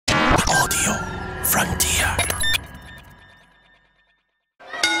audio frontier.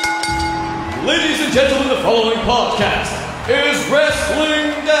 Ladies and gentlemen, the following podcast is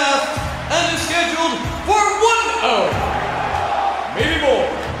Wrestling Daft and is scheduled for 1 hour. Maybe more.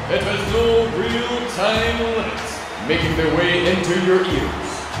 It has no real time limits, making their way into your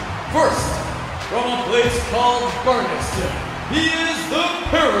ears. First, from a place called Barneston, he is the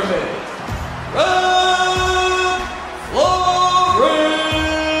Pyramid.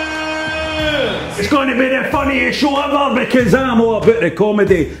 It's going to be the funniest show ever because I'm all about the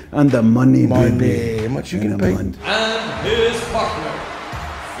comedy and the money, baby. How much you can pay? And his partner,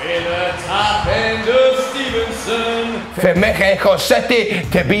 the top end of Stevenson. From Mexico City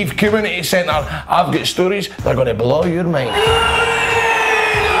to Beef Community Centre, I've got stories that are going to blow your mind.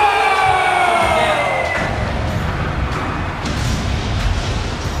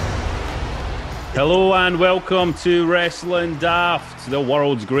 Hello and welcome to Wrestling Daft, the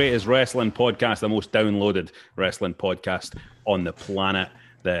world's greatest wrestling podcast, the most downloaded wrestling podcast on the planet,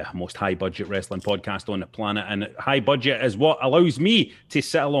 the most high-budget wrestling podcast on the planet. And high budget is what allows me to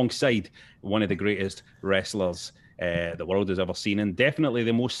sit alongside one of the greatest wrestlers the world has ever seen, and definitely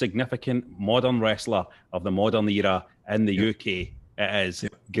the most significant modern wrestler of the modern era in the UK. It is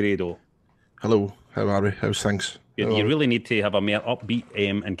Grado. Hello, how are we? How's things? You really need to have a more upbeat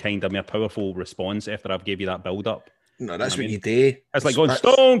and kind of more powerful response after I've gave you that build-up. No, that's what you do. It's like going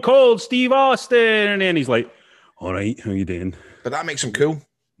Stone Cold Steve Austin, and then he's like, "All right, how you doing?" But that makes him cool.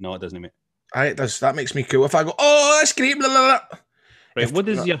 No, it doesn't, mate. It does. That makes me cool. If I go, "Oh, that's great," blah, blah, blah. Right, what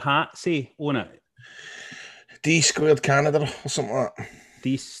does your hat say on it? D squared Canada or something like that.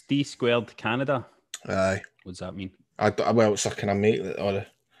 D squared Canada. Aye. What does that mean? Well, it's a kind of mate or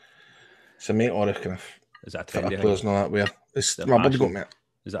it's a mate or a kind of. Is that a trendy players thing? Not that weird. It's Is my buddy got me.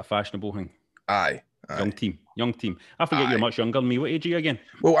 Is that a fashionable thing? Aye. Young team. I forget you're much younger than me. What age are you again?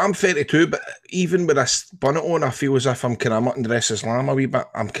 Well, I'm 32, but even with this bonnet on, I feel as if I'm kind of mutton dress Islam a wee bit.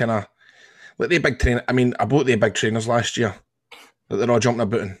 I'm kind of like the big trainer. I mean, I bought the big trainers last year that they're all jumping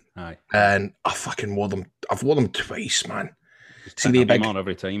about in. Aye. And I fucking wore them. I've worn them twice, man. See the big on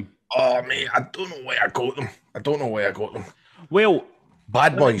every time. Oh, mate, I don't know where I got them. Well,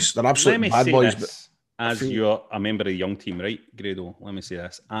 bad boys. They're absolutely bad boys. But as you're a member of the young team, right, Grado, let me say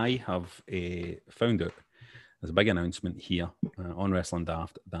this. I have found out there's a big announcement here on Wrestling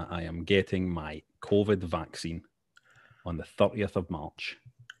Daft that I am getting my COVID vaccine on the 30th of March.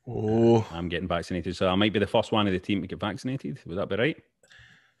 Oh. I'm getting vaccinated, so I might be the first one of the team to get vaccinated. Would that be right?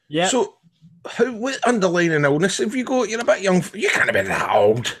 Yeah. So, what underlying illness have you got? You're a bit young. You can't be that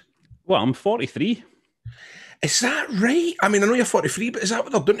old. Well, I'm 43. Is that right? I mean, I know you're 43, but is that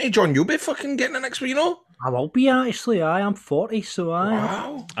what they're doing to John? You'll be fucking getting it next week, you know? I will be, actually. I am 40, so I...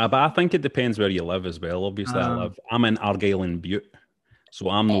 Wow. But I think it depends where you live as well. Obviously, I'm in Argyll and Butte,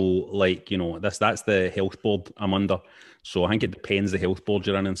 so I'm that's the health board I'm under. So I think it depends the health board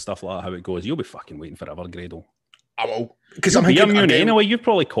you're in and stuff like that, how it goes. You'll be fucking waiting forever, Grado. I will. Because I'm thinking... immune anyway. You've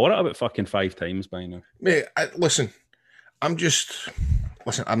probably caught it about fucking 5 times by now. Mate, listen, I'm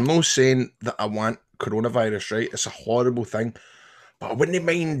not saying that I want coronavirus, right? It's a horrible thing, but I wouldn't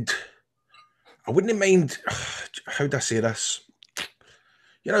mind, how do I say this?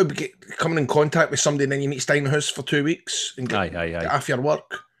 You know, coming in contact with somebody and then you need to stay in the house for 2 weeks and get off your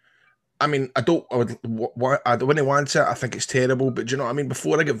work. I mean, I wouldn't want it. I think it's terrible, but do you know what I mean?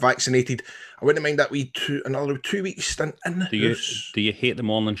 Before I get vaccinated, I wouldn't mind that another 2 weeks stint in the house. Do you hate the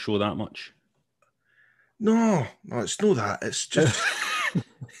morning show that much? No, it's not that. It's just...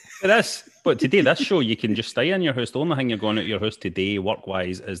 But today, this show, you can just stay in your house. The only thing you're going out of your house today,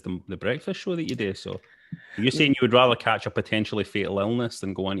 work-wise, is the breakfast show that you do. So you're saying you would rather catch a potentially fatal illness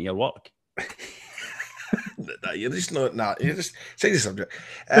than go into your work? You're just not... Nah, you're just... Say the subject.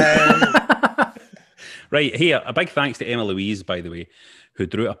 Right, here, a big thanks to Emma Louise, by the way, who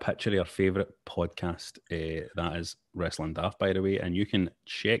drew a picture of her favourite podcast. That is Wrestling Daft, by the way. And you can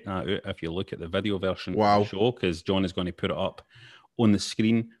check that out if you look at the video version of the show, because John is going to put it up on the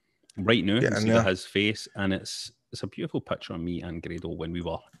screen right now and see his face, and it's a beautiful picture of me and Grado when we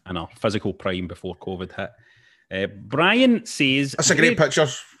were in our physical prime before COVID hit. Brian says that's a great picture.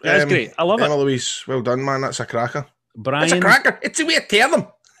 That's great. I love Emma Louise, well done, man. That's a cracker. Brian, it's a cracker. It's a way to tell them.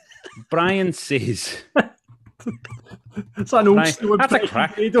 Brian says it's an old school. That's a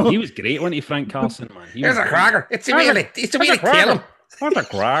cracker. He was great, wasn't he, Frank Carson, man? It's a cracker. It's a way to tell them. What's a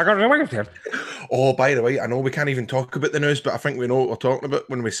cracker? Oh, by the way, I know we can't even talk about the news, but I think we know what we're talking about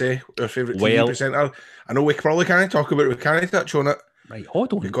when we say our favourite TV presenter. I know we probably can't talk about it. We can't touch on it. Right,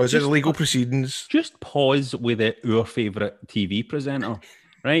 hold on. Because of the legal proceedings. Just pause with our favourite TV presenter.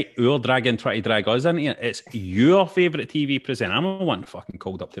 right? Our dragon try to drag us into it. It's your favourite TV presenter. I'm the one fucking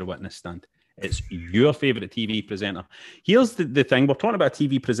called up to the witness stand. It's your favourite TV presenter. Here's the thing. We're talking about a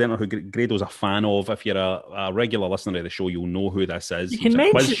TV presenter who Grado's a fan of. If you're a regular listener of the show, you'll know who this is. You can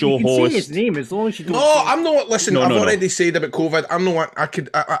mention show say his name as long as you don't. No, I'm not. Listen, I've already said about COVID. I'm not. I could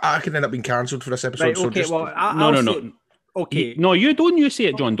end up being cancelled for this episode. Right, so okay, just... no. Okay. No, you don't. You say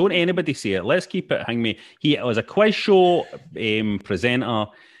it, John. Don't anybody say it. Let's keep it. Hang me. He was a quiz show presenter.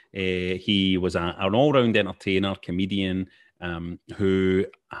 He was an all-round entertainer, comedian, who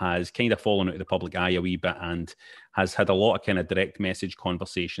has kind of fallen out of the public eye a wee bit and has had a lot of kind of direct message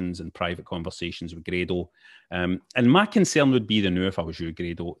conversations and private conversations with Grado. And my concern would be if I was you,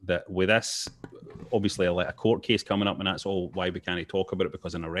 Grado, that with this, obviously a court case coming up, and that's all why we can't talk about it,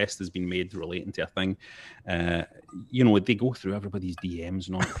 because an arrest has been made relating to a thing. They go through everybody's DMs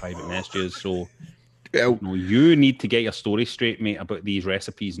and all private messages. So you need to get your story straight, mate, about these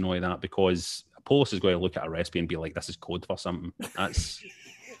recipes and all of that, because Polis is going to look at a recipe and be like, this is code for something.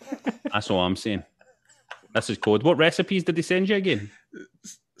 That's all I'm saying. This is code. What recipes did they send you again?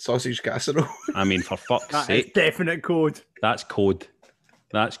 Sausage casserole. I mean, for fuck's sake. That's definite code. That's code.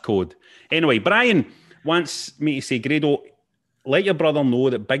 That's code. Anyway, Brian wants me to say, Grado, let your brother know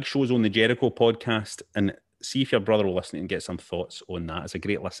that Big Show's on the Jericho podcast, and see if your brother will listen and get some thoughts on that. It's a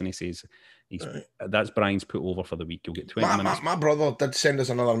great listen, he says. That's Brian's put over for the week. You'll get 20 minutes. My brother did send us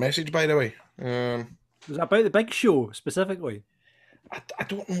another message, by the way. Was it about the Big Show specifically? I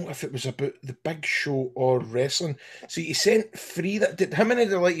don't know if it was about the Big Show or wrestling. See, he sent 3 that did. How many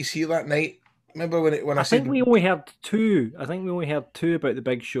did I let you see that night? Remember when I said... I think we only heard 2. I think we only heard 2 about the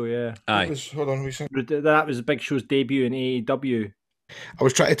Big Show, yeah. Aye. Hold on, we sent... That was the Big Show's debut in AEW. I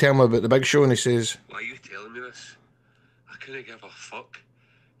was trying to tell him about the Big Show, and he says... Why are you telling me this? I couldn't give a fuck.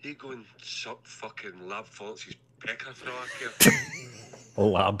 You go and suck fucking Lab Florence's pecker for all I care.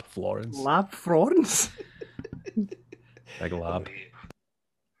 Lab Florence. Lab Florence? Big Lab.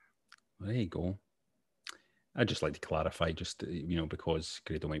 There you go. I'd just like to clarify, because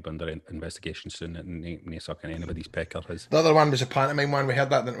Grado might be under investigation soon, and ain't sucking anybody's pecker. The other one was a pantomime one. We heard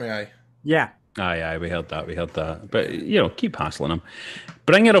that, didn't we? Aye. Yeah. Aye, we heard that. But, keep hassling him.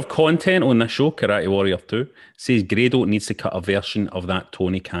 Bringer of content on this show, Karate Warrior 2, says Grado needs to cut a version of that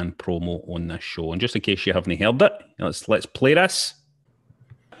Tony Khan promo on this show. And just in case you haven't heard it, let's play this.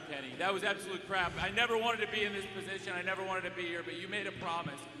 Kenny, that was absolute crap. I never wanted to be in this position. I never wanted to be here, but you made a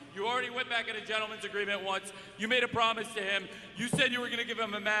promise. You already went back in a gentleman's agreement once. You made a promise to him. You said you were going to give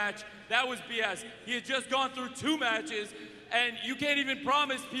him a match. That was BS. He had just gone through 2 matches. And you can't even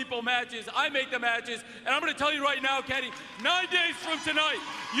promise people matches. I make the matches. And I'm going to tell you right now, Kenny, 9 days from tonight,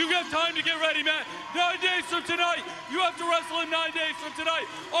 you have time to get ready, man. 9 days from tonight, you have to wrestle in 9 days from tonight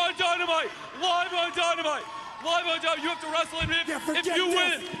on Dynamite, live on Dynamite. Live on Dynamite. You have to wrestle him. If you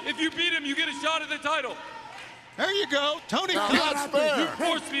win, if you beat him, you get a shot at the title. There you go. Tony Khan's fair. You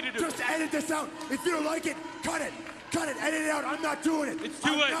forced me to do it. Just edit this out. If you don't like it, cut it. Cut it. Edit it out. I'm not doing it. It's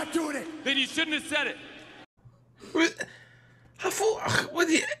too late. I'm not doing it. Then you shouldn't have said it. I thought,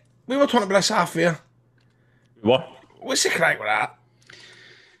 we were talking about this half here. What? What's the crack with that?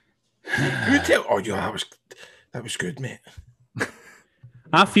 You tell? Oh, yeah, that was good, mate.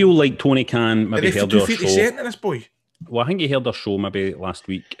 I feel like Tony Khan maybe held our show. This boy. Well, I think he held our show maybe last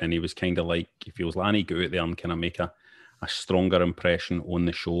week, and he was kind of like, he feels like I need to go out there and kind of make a stronger impression on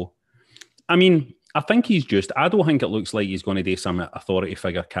the show. I mean, I think I don't think it looks like he's going to do some authority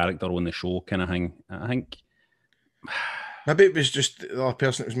figure character on the show kind of thing. I think... Maybe it was just the other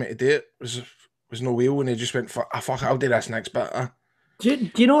person that was meant to do it was no wheel, and he just went, fuck it, I'll do this next bit.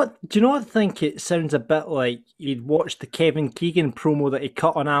 Do you not think it sounds a bit like you'd watched the Kevin Keegan promo that he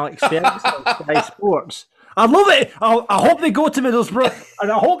cut on LXVIII on Sky Sports? I love it. I hope they go to Middlesbrough,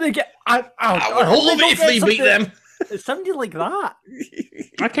 and I hope they get. I hope they if they beat them. It sounded like that.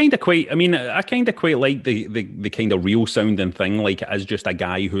 I kind of quite like the kind of real sounding thing, like it is just a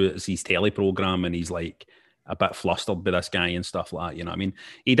guy who is his telly program, and he's like a bit flustered by this guy and stuff like that. You know what I mean?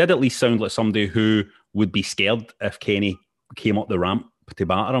 He did at least sound like somebody who would be scared if Kenny came up the ramp to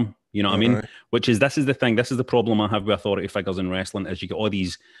batter him. You know what I mean? This is the thing. This is the problem I have with authority figures in wrestling, is you get all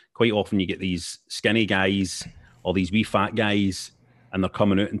these, quite often you get these skinny guys or these wee fat guys, and they're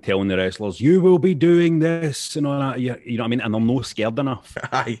coming out and telling the wrestlers, you will be doing this and all that. You know what I mean? And they're no scared enough.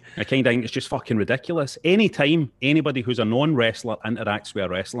 Aye. I kind of think it's just fucking ridiculous. Anytime anybody who's a non-wrestler interacts with a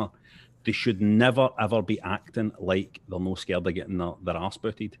wrestler, they should never, ever be acting like they're no scared of getting their arse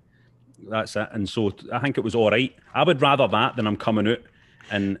booted. That's it. And so I think it was all right. I would rather that than I'm coming out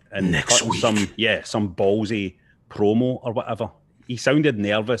and cutting some ballsy promo or whatever. He sounded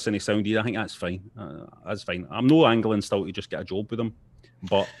nervous and I think that's fine. That's fine. I'm no angling still to just get a job with him.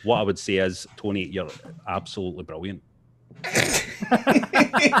 But what I would say is, Tony, you're absolutely brilliant.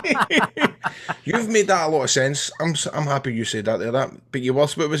 You've made that a lot of sense. I'm happy you said that there. But you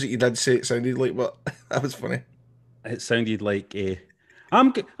what was it you did say? It sounded like what? That was funny. It sounded like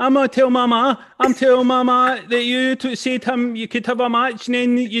I'm gonna tell Mama. I'm telling Mama that you said to him you could have a match, and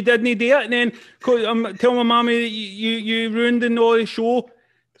then you didn't do it, and then I'm telling my Mama that you ruined the show.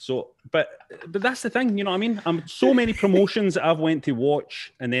 So, but that's the thing, you know what I mean? So many promotions that I've went to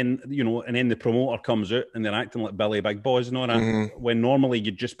watch, and then the promoter comes out and they're acting like Billy Big Boys and all that. When normally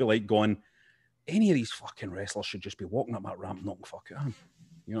you'd just be like going, any of these fucking wrestlers should just be walking up that ramp, knocking fuck out.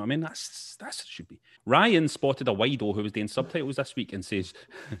 You know what I mean? That's what it should be. Ryan spotted a wido who was doing subtitles this week and says,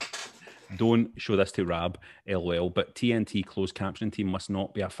 "Don't show this to Rab, LOL, but TNT closed captioning team must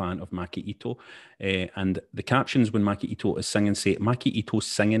not be a fan of Maki Ito." And the captions when Maki Ito is singing say, Maki Ito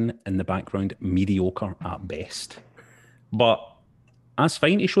singing in the background, mediocre at best. But that's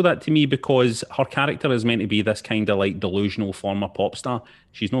fine to show that to me because her character is meant to be this kind of like delusional former pop star.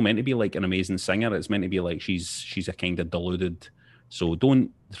 She's not meant to be like an amazing singer. It's meant to be like she's a kind of deluded. So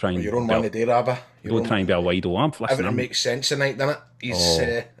don't try and... Your own man today, Rabba. Don't try and be a wido. Everything makes sense tonight, doesn't it? He's,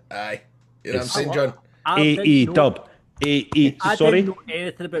 aye. You know what I'm saying, John? AE-dub. I Sorry? didn't know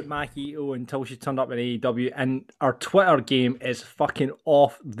anything about Maki Ito until she turned up in AEW, and our Twitter game is fucking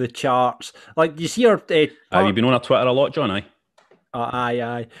off the charts. Like, you see her... Have you been on her Twitter a lot, John?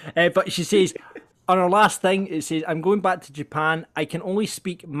 Aye. But she says... On our last thing, it says, I'm going back to Japan. I can only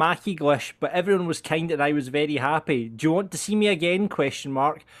speak Maki-glish, but everyone was kind and I was very happy. Do you want to see me again? ?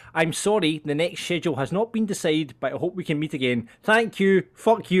 I'm sorry, the next schedule has not been decided, but I hope we can meet again. Thank you.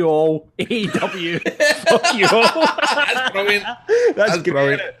 Fuck you all. AEW. Fuck you all. That's brilliant. That's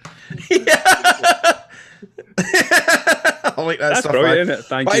brilliant. I like that That's stuff. Brilliant, isn't it?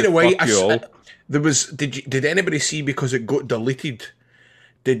 Thank By you. the way, Fuck you all. There was... Did anybody see because it got deleted?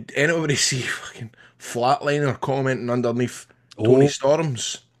 Did anybody see fucking Flatliner commenting underneath Tony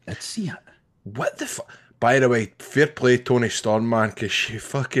Storm's? Let's see it. What the fuck? By the way, fair play Tony Storm, man, because she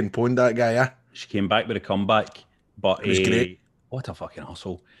fucking pwned that guy, yeah? She came back with a comeback, but it was great. What a fucking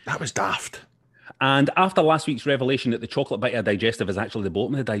asshole. That was daft. And after last week's revelation that the chocolate bite of digestive is actually the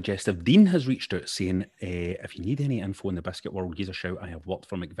bottom of the digestive, Dean has reached out saying, if you need any info in the biscuit world, give us a shout. I have worked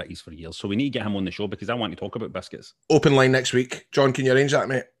for McVitie's for years. So we need to get him on the show because I want to talk about biscuits. Open line next week. John, can you arrange that,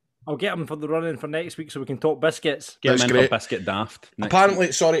 mate? I'll get him for the run-in for next week so we can talk biscuits. Get That's him in great. for Biscuit Daft. Apparently,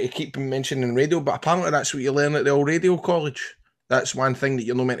 week. sorry to keep mentioning radio, but apparently that's what you learn at the old radio college. That's one thing that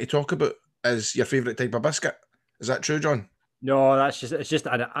you're not meant to talk about is your favourite type of biscuit. Is that true, John? No, it's just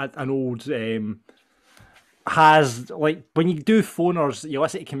an old... has, like, when you do phoners, you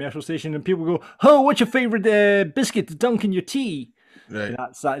listen to commercial station and people go, oh, what's your favourite biscuit to dunk in your tea? Right. And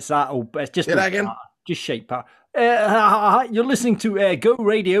that's that old, it's just... Say that again? Just shite, Pat. You're listening to Go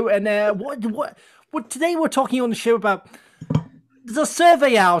Radio, and what today we're talking on the show about... There's a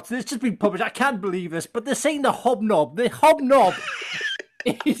survey out that's just been published. I can't believe this, but they're saying the hobnob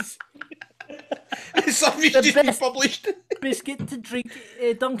is... Something just been published. Biscuit to drink,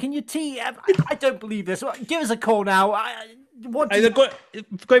 dunk in your tea. I don't believe this. Give us a call now. They're going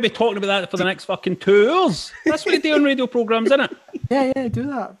to be talking about that for the next fucking 2 hours. That's what they do on radio programmes, isn't it? Yeah, do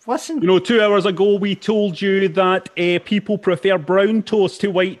that. Listen. 2 hours ago, we told you that people prefer brown toast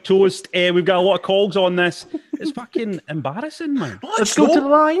to white toast. We've got a lot of calls on this. It's fucking embarrassing, man. Let's go to the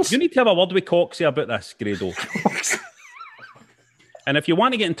lines. You need to have a word with Coxie about this, Grado. And if you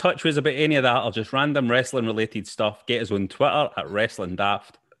want to get in touch with us about any of that or just random wrestling-related stuff, get us on Twitter at Wrestling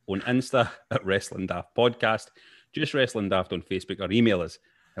Daft, on Insta at Wrestling Daft Podcast, just Wrestling Daft on Facebook, or email us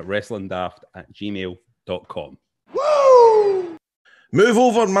at wrestlingdaft@gmail.com. Woo! Move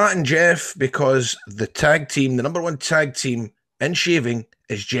over, Matt and Jeff, because the tag team, the number one tag team in shaving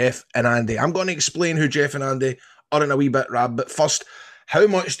is Jeff and Andy. I'm going to explain who Jeff and Andy are in a wee bit, Rab, but first, how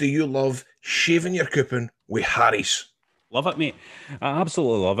much do you love shaving your coupon with Harry's? Love it, mate. I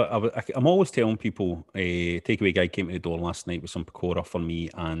absolutely love it. I'm always telling people, takeaway guy came to the door last night with some pakora for me,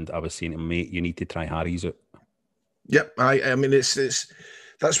 and I was saying to him, mate, you need to try Harry's out. Yep, I mean, it's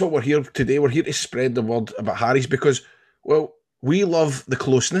that's what we're here today. We're here to spread the word about Harry's because, well, we love the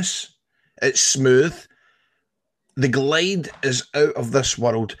closeness. It's smooth. The glide is out of this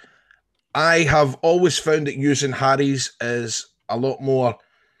world. I have always found that using Harry's is a lot more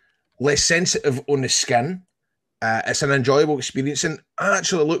less sensitive on the skin. It's an enjoyable experience, and I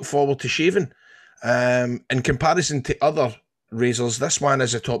actually look forward to shaving. In comparison to other razors, this one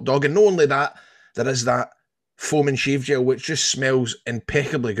is a top dog, and not only that, there is that foaming shave gel, which just smells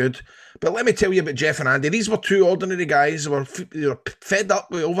impeccably good. But let me tell you about Jeff and Andy. These were two ordinary guys who were fed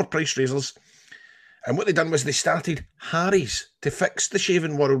up with overpriced razors, And what they done was they started Harry's to fix the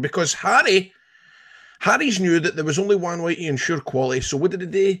shaving world, because Harry's knew that there was only one way to ensure quality. So what did they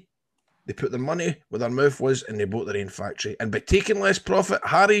do? They put their money where their mouth was and they bought their own factory. And by taking less profit,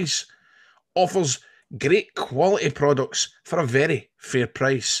 Harry's offers great quality products for a very fair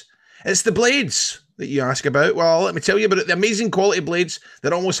price. It's the blades that you ask about. Well, let me tell you about it. The amazing quality blades,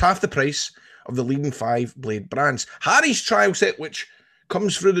 they're almost half the price of the leading 5 blade brands. Harry's trial set, which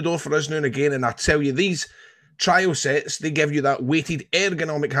comes through the door for us now and again, and I tell you, these trial sets, they give you that weighted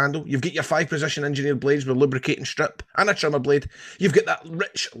ergonomic handle. You've got your 5 precision engineered blades with lubricating strip and a trimmer blade. You've got that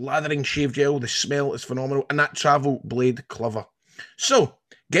rich lathering shave gel. The smell is phenomenal, and that travel blade clover. So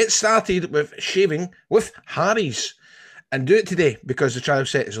get started with shaving with Harry's, and do it today, because the trial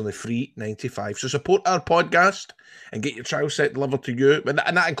set is only $3.95. So support our podcast and get your trial set delivered to you. And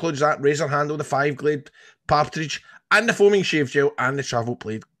that includes that razor handle, the 5-blade partridge, and the foaming shave gel, and the travel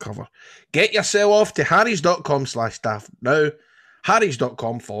blade cover. Get yourself off to harrys.com/daft now.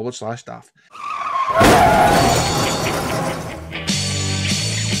 harrys.com/daft.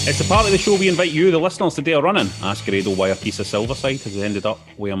 It's the part of the show we invite you, the listeners, to do a run-in. Ask Grado why a piece of Silverside has ended up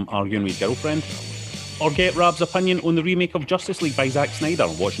with him arguing with his girlfriend. Or get Rab's opinion on the remake of Justice League by Zack Snyder.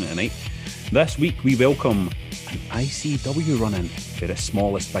 Watching it tonight. This week we welcome an ICW run-in for the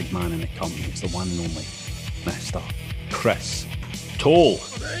smallest big man in the company. It's the one and only Mr. Chris Toal.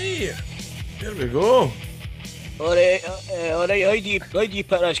 Right, there we go. Alright, how do you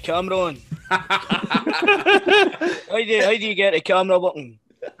put this camera on? how do you get the camera button?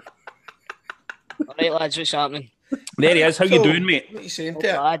 Alright, lads, what's happening? There he is. How you doing, mate? What are you saying No to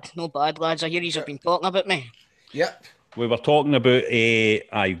it? bad, no bad, lads. I hear you've been talking about me. Yep. We were talking about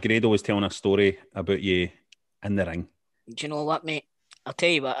Grado was telling a story about you in the ring. Do you know what, mate? I'll tell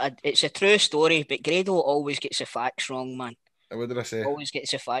you what, it's a true story, but Grado always gets the facts wrong, man. What did I say? Always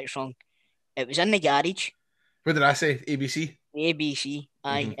gets the facts wrong. It was in the garage. What did I say? ABC? ABC,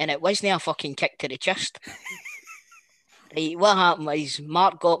 aye. And it wasn't a fucking kick to the chest. Right, what happened was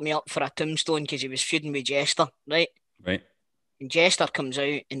Mark got me up for a tombstone because he was feuding with Jester, right? Right. And Jester comes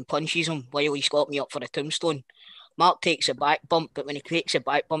out and punches him while he's got me up for a tombstone. Mark takes a back bump, but when he takes a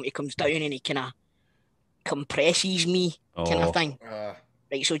back bump, he comes down and he kind of compresses me, kind of thing.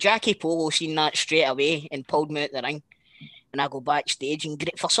 Right, so Jackie Polo seen that straight away and pulled me out the ring. And I go backstage, and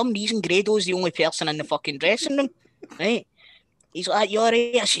for some reason, Grado's the only person in the fucking dressing room, right? He's like, "You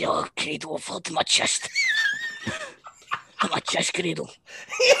alright?" I said, "Oh, Grado, I felt in my chest." My chest, Grado.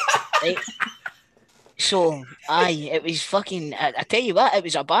 Right? So, aye, it was fucking. I tell you what, it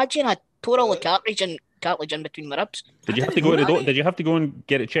was a badge, and I tore all the cartilage in between my ribs. Did you have to go to the Did you have to go and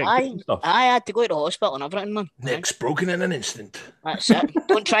get it checked? I had to go to the hospital and everything, man. Neck's broken in an instant. That's it.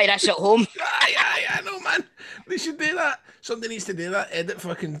 Don't try this at home. Aye, I know, man. They should do that. Somebody needs to do that. Edit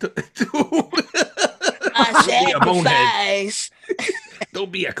fucking. Sacrifice.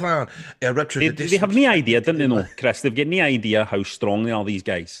 Don't be a clown. They have no idea, didn't they? Know, Chris. They've got no idea how strong they are. These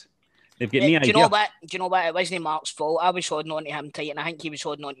guys. They've got no idea. Do you know what? It wasn't Mark's fault. I was holding on to him tight, and I think he was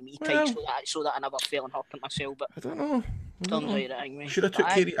holding on to me tight, so that I never fell and hurt myself. But I don't know. Should have took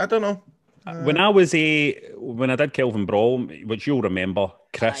care. I don't know. When I did Kelvin Brawl, which you'll remember,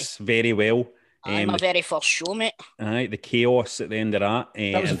 Chris, very well. My very first show, mate. Aye, the chaos at the end of that.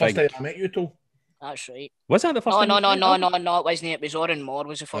 That was the first time I met you, Toal. That's right. Was that the first time? No, it wasn't. It was Oran Moore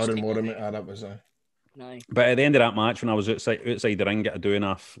was the first time. Oran Moore, that was No. But at the end of that match, when I was outside the ring, get a doing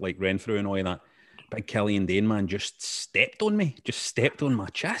off like Renfrew and all of that, big Killian Dane, man, just stepped on me, just stepped on my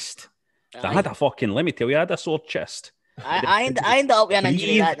chest. I had a fucking, let me tell you, I had a sore chest. I ended up with an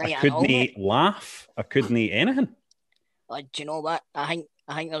injury that night. I couldn't laugh. I couldn't eat anything. Do you know what? I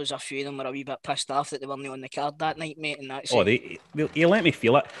think there was a few of them were a wee bit pissed off that they weren't on the card that night, mate. And that's they let me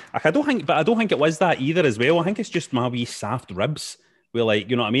feel it. I don't think it was that either as well. I think it's just my wee soft ribs. We're like,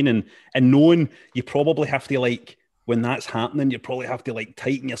 you know what I mean? And knowing you probably have to, like, when that's happening, you probably have to, like,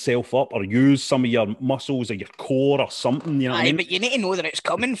 tighten yourself up or use some of your muscles or your core or something, you know what I mean? But you need to know that it's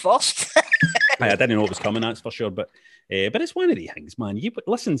coming first. I didn't know it was coming, that's for sure. But it's one of the things, man.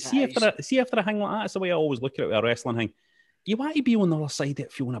 Listen, see after a thing like that, that's the way I always look at it with a wrestling thing. You want to be on the other side of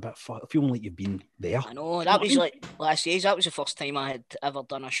it, feeling like you've been there. I know, that was like last year. That was the first time I had ever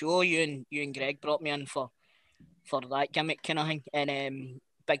done a show. You and Greg brought me in for that gimmick kind of thing, and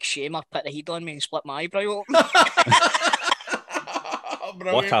big shamer put the heat on me and split my eyebrow open.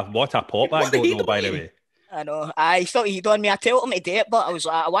 What a pop that got, though, by the way. I know. I thought he'd done me. I told him to do it, but I was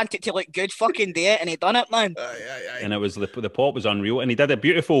like, I want it to look good. Fucking do it, and he done it, man. And it was the pop was unreal, and he did a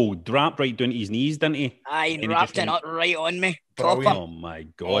beautiful drop right down to his knees, didn't he? He wrapped it up right on me. Oh my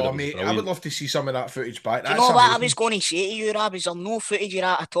god! Oh mate, I would love to see some of that footage back. Do you know what I was going to say to you, Rab? Is there no footage of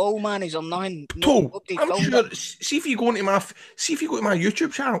that at all, man? Is there nothing? Toal, I'm sure. See if you go to my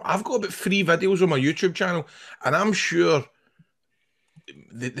YouTube channel. I've got about 3 videos on my YouTube channel, and I'm sure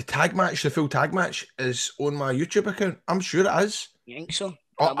the tag match, the full tag match, is on my YouTube account. I'm sure it is. You think so?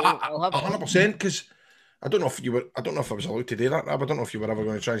 I'll have 100%, because I don't know if I was allowed to do that. I don't know if you were ever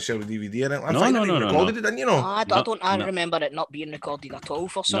going to try and sell the DVD or anything. No. Recorded it, didn't you know? I remember it not being recorded at all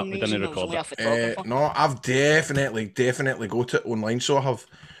for some reason. No, I've definitely got it online. So I have.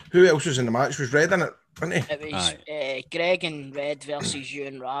 Who else was in the match? Was Red in it? Wasn't he? It was Greg and Red versus you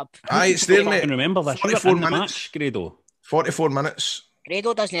and Rab. Aye, it's there, mate. I can remember that. 44 minutes. Match, Grado. 44 minutes.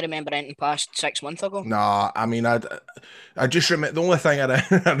 Grado doesn't remember anything past 6 months ago. Nah, I mean, I just remember, the only thing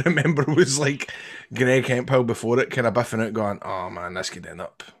I remember was like Greg Hemphill before it, kind of biffing it, going, "Oh man, this could end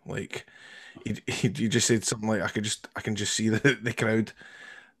up like." He just said something like, "I can just see the crowd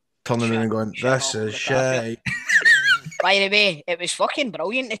turning around and going, this is shit." By the way, it was fucking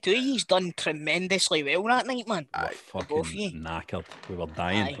brilliant. The two of you's done tremendously well that night, man. Aye, fucking knackered. We were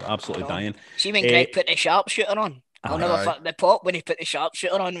dying, absolutely dying. See when Greg put the sharpshooter on. I'll never fuck the pop when he put the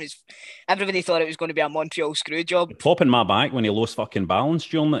sharpshooter on. Was everybody thought it was going to be a Montreal screw job. The pop in my back when he lost fucking balance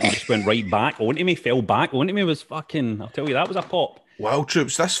during it and just went right back onto me, fell back onto me, was fucking, I'll tell you, that was a pop. Well,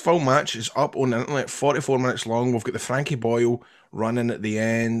 troops, this full match is up on the internet, 44 minutes long. We've got the Frankie Boyle running at the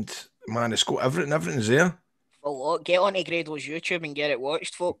end. Man, it's got everything's there. Well, get onto Grado's YouTube and get it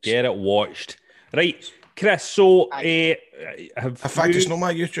watched, folks. Get it watched. Right, Chris, so in fact, it's not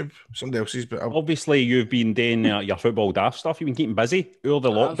my YouTube, somebody else's, but obviously you've been doing your football daft stuff. You've been keeping busy over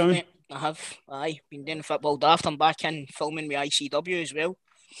the lockdown. I have. Been doing football daft. I'm back in filming with ICW as well.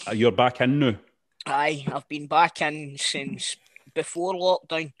 You're back in now? I've been back in since before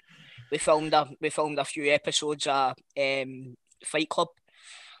lockdown. We filmed a few episodes of Fight Club.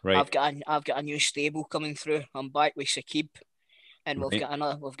 Right. I've got a new stable coming through. I'm back with Sakib. And we've got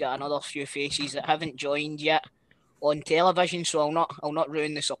another few faces that haven't joined yet on television, so I'll not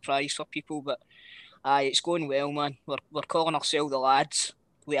ruin the surprise for people. But it's going well, man. We're calling ourselves the Lads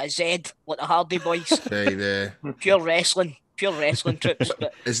with a Z, like the Hardy Boys. Pure wrestling trips.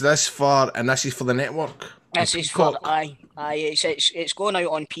 But is this for the network? This is for it's going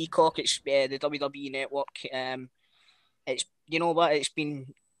out on Peacock. It's the WWE network. It's, you know what, it's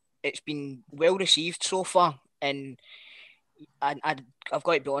been well received so far, and I've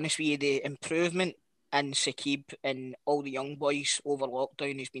got to be honest with you, the improvement in Sakib and all the young boys over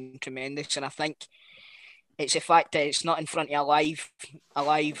lockdown has been tremendous, and I think it's the fact that it's not in front of a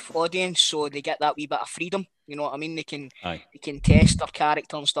live audience, so they get that wee bit of freedom. You know what I mean? They can test their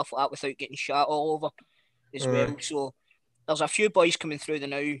character and stuff like that without getting shot all over as well. So there's a few boys coming through the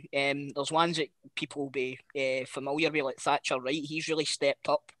now. There's ones that people will be familiar with, like Thatcher Wright. He's really stepped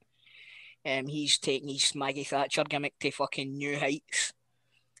up. He's taken his Maggie Thatcher gimmick to fucking new heights.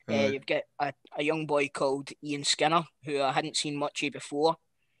 You've got a young boy called Ian Skinner, who I hadn't seen much of before,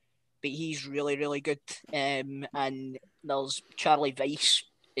 but he's really, really good. And there's Charlie Weiss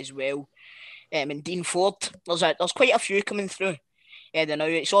as well. And Dean Ford. There's quite a few coming through. Now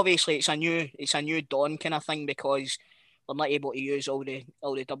it's a new dawn kind of thing, because they're not able to use all the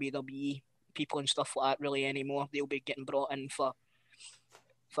WWE people and stuff like that really anymore. They'll be getting brought in for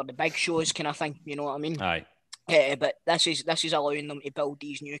the big shows kind of thing. You know what I mean? Aye. But this is allowing them to build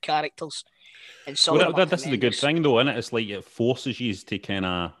these new characters. And this is the good thing, though, isn't it? It's like it forces you to kind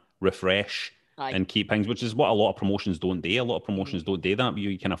of refresh and keep things, which is what a lot of promotions don't do. A lot of promotions don't do that, but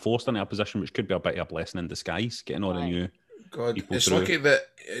you kind of forced into a position which could be a bit of a blessing in disguise, getting all the new people it's through. lucky that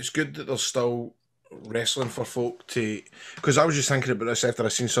it's good that there's still wrestling for folk to, because I was just thinking about this after I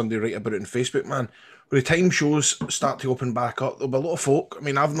seen somebody write about it on Facebook, man. When the time shows start to open back up, there'll be a lot of folk. I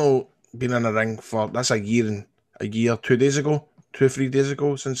mean, I've not been in a ring for, that's a year, 2 days ago, 2 or 3 days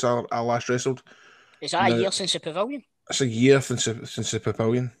ago since I last wrestled. Is that a year since the pavilion? It's a year since the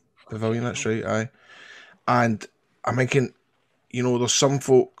pavilion. That's right, aye. And I'm thinking, you know, there's some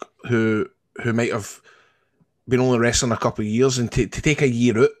folk who might have been only wrestling a couple of years, and to take a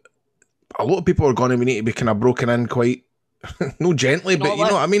year out, a lot of people are going to need to be kind of broken in quite, no gently, but you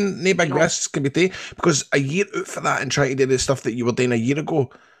know what I mean? No big risks can be taken, because a year out for that and trying to do the stuff that you were doing a year ago,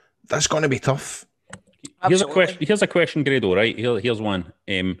 that's going to be tough. Here's a question, Grado, right? Here's one.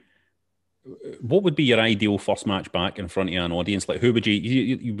 What would be your ideal first match back in front of an audience? Like, who would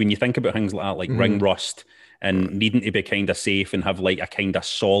you when you think about things like that, like ring rust and needing to be kind of safe and have like a kind of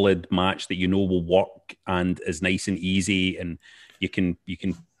solid match that you know will work and is nice and easy, and you can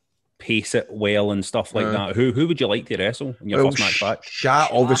pace it well and stuff like that. Who would you like to wrestle in your first match back? Sha,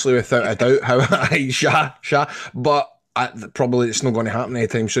 obviously, without a doubt. Sha. But probably it's not going to happen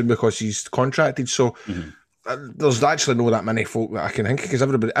anytime soon because he's contracted. So there's actually not that many folk that I can think of because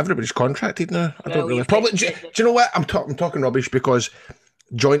everybody's contracted now. I don't really. Probably. Do you know what? I'm talking rubbish because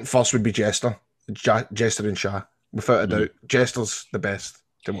joint first would be Jester and Sha, without a doubt. Jester's the best.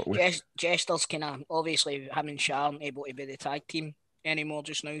 Jester's kind of obviously him and Sha aren't able to be the tag team anymore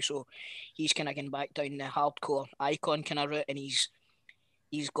just now, so he's kind of getting back down the hardcore icon kind of route, and he's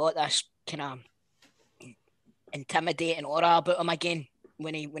got this kind of intimidating aura about him again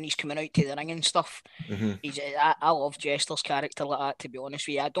when he's coming out to the ring and stuff. I love Jester's character like that, to be honest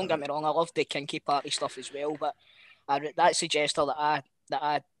with you. Don't get me wrong, I love the kinky party stuff as well, but that's the Jester that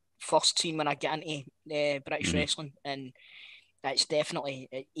I first seen when I get into British wrestling, and that's definitely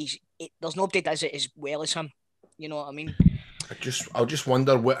there's nobody does it as well as him. You know what I mean? I'll just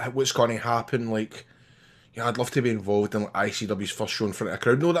wonder what's going to happen. Like, I'd love to be involved in like ICW's first show in front of a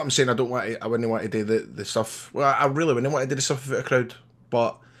crowd. No, that I'm saying I wouldn't want to do the stuff. Well, I really wouldn't want to do the stuff without a crowd.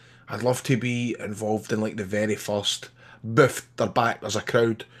 But I'd love to be involved in like the very first boof. They're back. There's a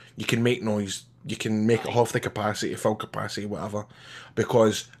crowd. You can make noise. You can make it half the capacity, full capacity, whatever.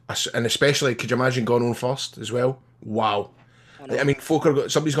 Because, and especially, could you imagine going on first as well? Wow. I mean,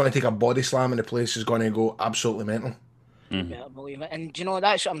 somebody's going to take a body slam and the place is going to go absolutely mental. Yeah, I believe it. And you know,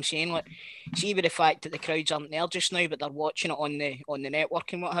 that's what I'm saying. Like, see with the fact that the crowds aren't there just now, but they're watching it on the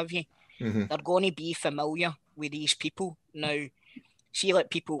network and what have you. They're going to be familiar with these people now. See, like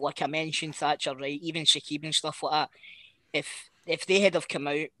people like I mentioned, Thatcher, right? Even Sakib and stuff like that. If they had have come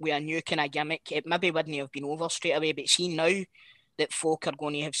out with a new kind of gimmick, it maybe wouldn't have been over straight away. But see now that folk are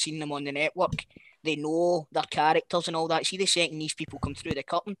going to have seen them on the network, they know their characters and all that. See, the second these people come through the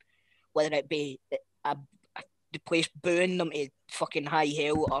curtain, whether it be the place booing them to fucking high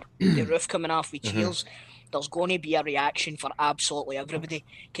hell or the roof coming off with cheers, there's going to be a reaction for absolutely everybody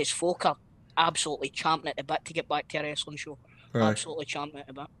because folk are absolutely champing at the bit to get back to a wrestling show. Right. Absolutely champing at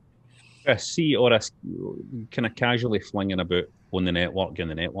the bit. I see, or a kind of casually flinging about on the network,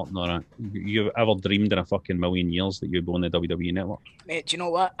 Nora. You've ever dreamed in a fucking million years that you'd be on the WWE network? Mate, do you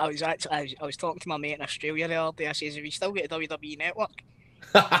know what? I was talking to my mate in Australia the other day. I says, have you still got a WWE network?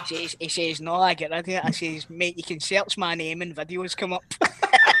 he says, no, I get rid of it. I says, mate, you can search my name and videos come up.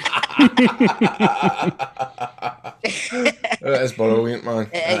 It is brilliant, man.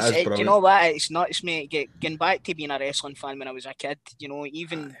 Do you know what? It's nuts, mate. Getting back to being a wrestling fan when I was a kid, you know,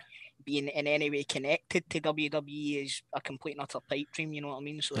 even being in any way connected to WWE is a complete and utter pipe dream, you know what I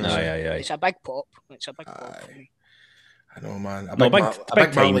mean? So it's a big pop. It's a big pop for me. I know, man. A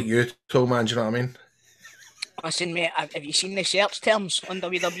big man like you, Toal, man, do you know what I mean? Listen, mate, have you seen the search terms on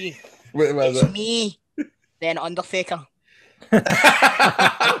WWE? It's me, then Undertaker. Is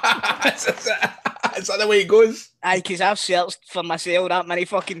that the way it goes? Aye, because I've searched for myself that many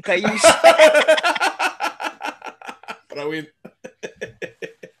fucking times. Brilliant.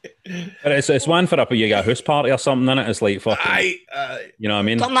 It's one for you got a house party or something in it. It's like fucking, you know what I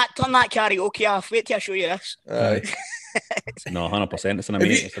mean? Turn that karaoke off. Wait till I show you this. No, 100%. It's an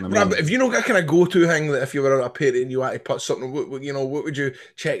amazing. Have you not got a kind of go-to thing that if you were at a party and you had to put something, what would you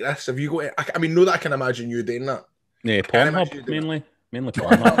check this? Have you got? I mean, no, that I can imagine you doing that. Yeah, Pornhub mainly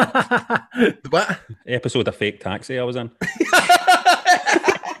Pornhub. What episode of Fake Taxi I was in?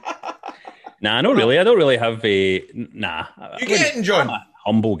 Nah, not really. I don't really have a. Nah, you getting John? I'm a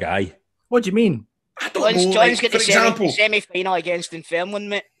humble guy. What do you mean? I don't know. John's got the semi-final against Inferno,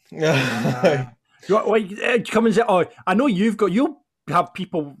 mate. Come and say, oh, I know you'll have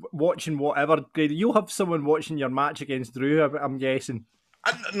people watching whatever. You'll have someone watching your match against Drew, I'm guessing.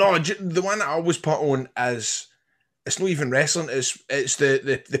 No, the one I always put on is, it's not even wrestling, it's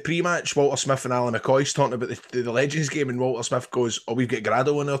the pre-match Walter Smith and Alan McCoy's talking about the Legends game, and Walter Smith goes, oh, we've got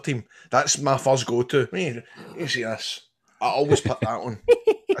Grado on our team. That's my first go-to. You see this? I always put that on.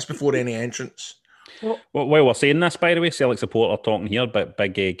 That's before any entrance. Well, while we're saying this, by the way, Celtic supporter talking here, but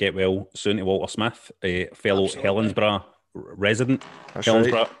big get well soon to Walter Smith, fellow Helensburgh resident,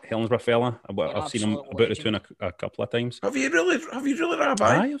 Helensburgh fella. I've seen him about the tune a couple of times. Have you really, Rabbi?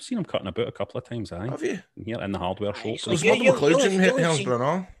 Aye, I've seen him cutting about a couple of times. Aye, have you? Here in the hardware shop. So there's multiple clouds in Helensburgh,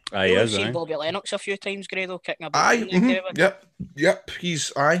 no? Aye, he is. I've seen Bobby Lennox a few times, Grado, kicking about. Aye, yep.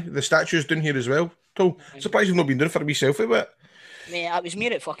 He's the statue's down here as well. So surprised you've not been doing it for a wee selfie, but. Mate, that was me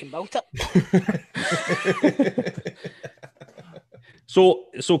that fucking built it.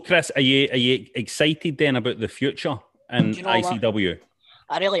 So Chris, are you excited then about the future in ICW?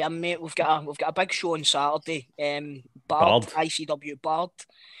 I really am, mate. We've got a big show on Saturday. Bard. ICW Bard.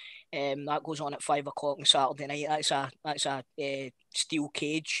 That goes on at 5 o'clock on Saturday night. That's a steel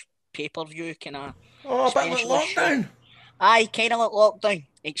cage pay-per-view kind of. Oh, a bit like Lockdown. Aye, kind of like Lockdown,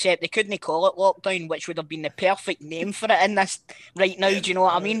 except they couldn't call it Lockdown, which would have been the perfect name for it in this right now. Do you know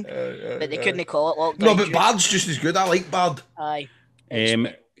what I mean? But they couldn't call it Lockdown. No, but Bard's just as good. I like Bard. Aye.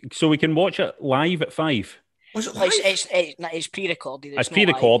 So we can watch it live at 5. Was it live? It's pre-recorded. It's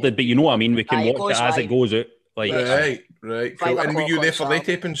pre-recorded, but you know what I mean. We can watch it as it goes out. Like, right. Cool. And were you there for the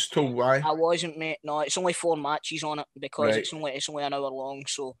tapings too? Why? I wasn't, mate. No, it's only 4 matches on it because it's only an hour long.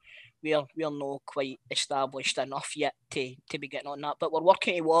 So we're not quite established enough yet to be getting on that. But we're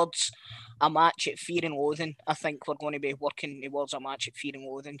working towards a match at Fear and Loathing. I think we're going to be working towards a match at Fear and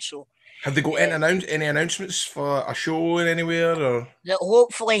Loathing. So have they got any announcements for a show anywhere? Or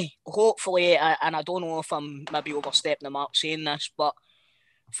hopefully, and I don't know if I'm maybe overstepping the mark saying this, but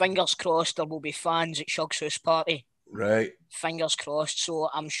fingers crossed there will be fans at Shug's house party. Right. Fingers crossed. So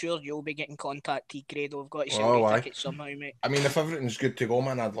I'm sure you'll be getting contacted, Grado. I've got to sell me tickets somehow, mate. I mean, if everything's good to go,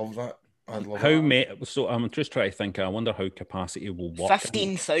 man, I'd love that. So I'm just trying to think. I wonder how capacity will work.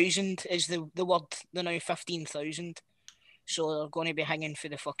 15,000 is the word. They're now 15,000. So they're going to be hanging for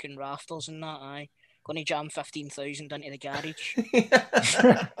the fucking rafters and that. Aye, going to jam 15,000 into the garage.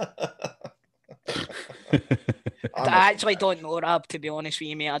 I actually don't know, Rab, to be honest with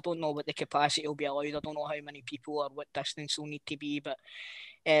you, mate. I don't know what the capacity will be allowed. I don't know how many people or what distance will need to be, but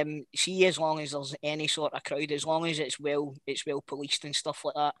see, as long as there's any sort of crowd, as long as it's well policed and stuff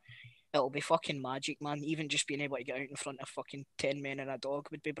like that, it'll be fucking magic, man. Even just being able to get out in front of fucking 10 men and a dog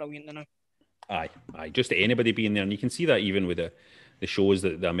would be brilliant now. Aye. Just anybody being there, and you can see that even with the shows,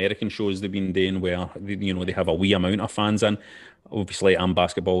 the American shows they've been doing, where they have a wee amount of fans in. Obviously, I'm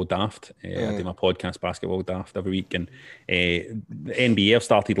Basketball Daft. I do my podcast Basketball Daft every week, and the NBA have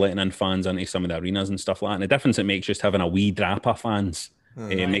started letting in fans into some of the arenas and stuff like that. And the difference it makes just having a wee drap of fans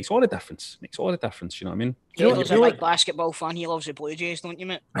makes all the difference. Makes all the difference. You know what I mean? You're a big basketball fan. He loves the Blue Jays, don't you,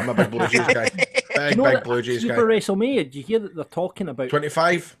 mate? I'm a big Blue Jays guy. Big Blue Jays guy. For WrestleMania, did you hear that they're talking about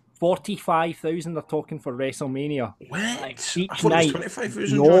 25? 45,000 they're talking for WrestleMania. What? Each night.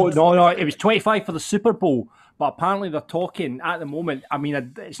 25,000? No. It was 25 for the Super Bowl, but apparently they're talking at the moment. I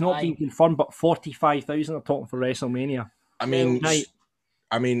mean, it's not being confirmed, but 45,000 are talking for WrestleMania. I mean, like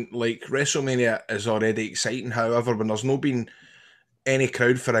WrestleMania is already exciting. However, when there's not been any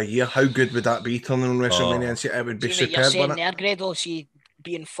crowd for a year, how good would that be turning on WrestleMania? And see, it would be superb. You're saying there, Grado, see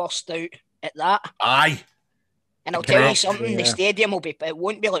being first out at that. Aye. And I'll tell you something, the stadium it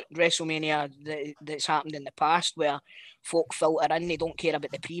won't be like WrestleMania that's happened in the past where folk filter in, they don't care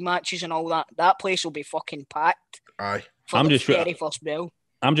about the pre-matches and all that. That place will be fucking packed. Aye. I'm just very first bell.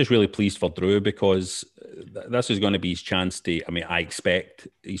 I'm just really pleased for Drew because this is going to be his chance to, I expect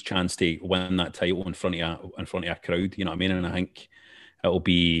his chance to win that title in front of a crowd, you know what I mean? And I think it'll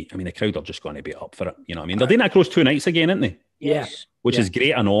be, the crowd are just going to be up for it, you know what I mean? They're doing that across 2 nights again, aren't they? Yes. Which is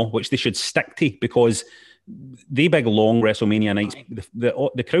great and all, which they should stick to, because the big long WrestleMania nights,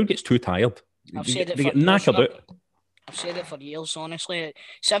 the crowd gets too tired. They get knackered out. I've said it for years, honestly.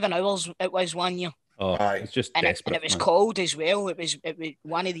 7 hours it was one year. Oh, it's just desperate. And it was cold as well. It was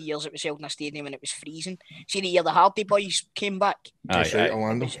one of the years it was held in a stadium and it was freezing. See the year the Hardy Boys came back?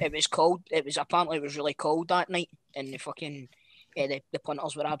 It was cold. Apparently it was really cold that night, and the fucking the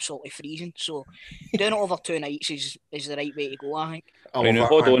punters were absolutely freezing. So doing it over 2 nights is the right way to go, I think.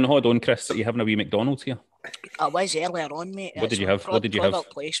 Hold on, Chris. Are you having a wee McDonald's here? I was earlier on, mate. What did you have?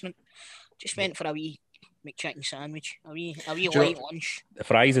 Product placement. Just went for a wee McChicken sandwich. A wee light lunch. The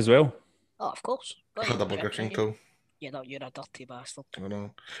fries as well? Oh, of course. I had a Burger King too. You're a dirty bastard. I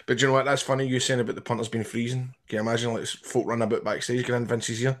know. But do you know what? That's funny, you saying about the punters being freezing. Can you imagine like folk running about backstage getting in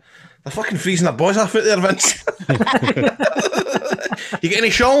Vince's ear? They're fucking freezing their boys off out there, Vince. You get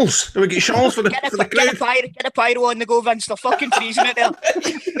any shawls? Do we get shawls for the crowd? Get a pyro on the go, Vince. They're fucking freezing it there.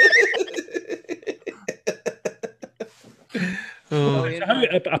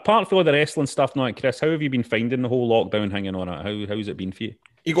 Apart from all the wrestling stuff now, Chris, how have you been finding the whole lockdown hanging on it? How's it been for you?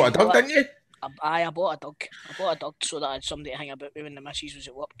 You got a dog, didn't you? I bought a dog. I bought a dog so that I had somebody to hang about with when the missus was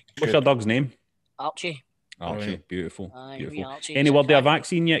at work. What's your dog's name? Archie. Beautiful. Archie. Any word of a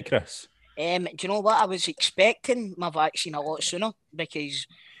vaccine yet, Chris? Do you know what? I was expecting my vaccine a lot sooner because,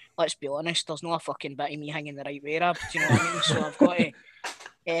 let's be honest, there's no fucking bit of me hanging the right way, Rab. Do you know what I mean? So I've got to...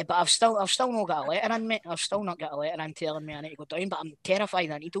 but I've still not got a letter in, mate. I've still not got a letter in telling me I need to go down, but I'm terrified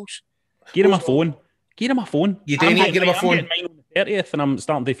of needles. Get him a phone. You do need to get him a phone. I'm getting mine on the 30th and I'm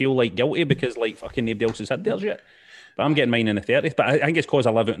starting to feel like guilty because like fucking nobody else has had theirs yet. But I'm getting mine on the 30th. But I think it's because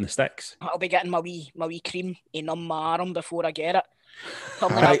I live out in the sticks. I'll be getting my wee cream to numb my arm before I get it.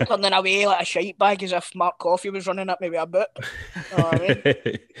 Turning away like a shite bag as if Mark Coffey was running at me with a boot. You know what I mean?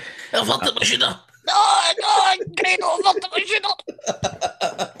 I've hurt the shooter. No, Grado, I've hurt the shooter.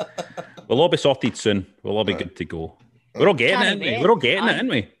 We'll all be sorted soon. We'll all be good to go. We're all getting it, aren't we? We're all getting it, aren't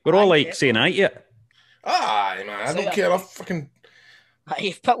we? We're all like saying aye to it. Aye, man. I don't care. I fucking...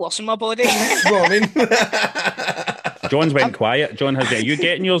 You've put worse in my body. You know what I mean? John's went quiet. John, are you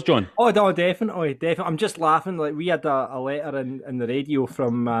getting yours, John? Oh, no, definitely. I'm just laughing. Like, we had a letter in the radio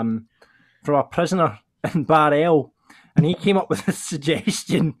from a prisoner in Barrel, and he came up with a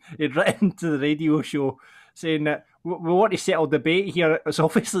suggestion he'd written to the radio show saying that we want to settle debate here. It's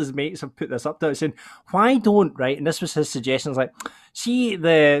obviously his mates have put this up to it, saying, why don't, right, and this was his suggestion, like, see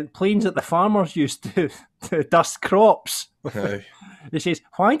the planes that the farmers used to dust crops. He says,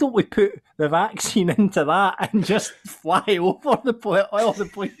 why don't we put the vaccine into that and just fly over all the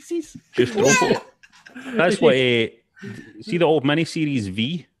places? Just over. That's what, see the old miniseries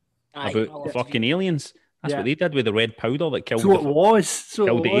V about fucking aliens? That's what they did with the red powder that killed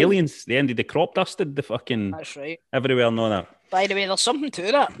the aliens. They ended the crop dusted the fucking... That's right. Everywhere and all that. By the way, there's something to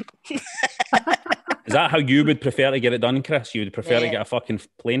that. Is that how you would prefer to get it done, Chris? You would prefer to get a fucking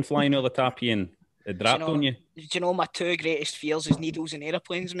plane flying over the top of you and it dropped on you? Do you know my two greatest fears is needles and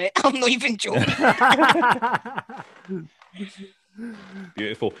aeroplanes, mate? I'm not even joking.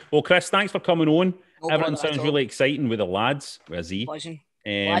 Beautiful. Well, Chris, thanks for coming on. Everything sounds really exciting with the lads, with a Z.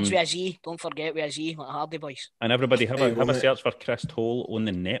 Lads with a Z, don't forget with a Z, like Hardy Boys. And everybody have a search for Chris Toal on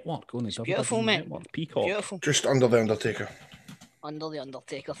the network. It's beautiful, mate. Peacock. Beautiful. Just under the Undertaker. Under the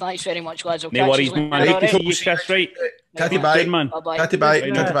Undertaker. Thanks very much, guys. No worries, man. Great to see you, Chris. Right. Tatty bye. Bye-bye. Tatty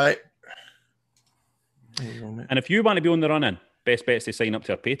bye. And if you want to be on the run-in, best bet's to sign up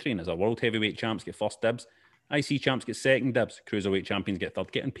to our Patreon as our World Heavyweight Champs get first dibs. IC Champs get second dibs. Cruiserweight Champions get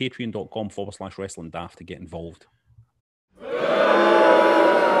third. Get on patreon.com/wrestling daft to get involved.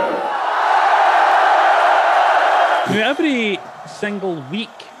 Now, every single week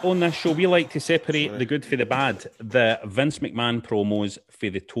on this show, we like to separate the good for the bad, the Vince McMahon promos for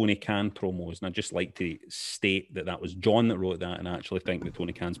the Tony Khan promos. And I'd just like to state that was John that wrote that, and I actually think that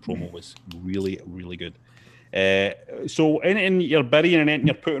Tony Khan's promo was really, really good. So, anything you're burying and anything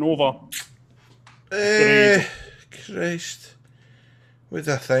you're putting over? Christ. What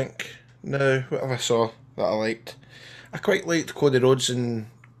did I think? No, whatever I saw that I liked. I quite liked Cody Rhodes and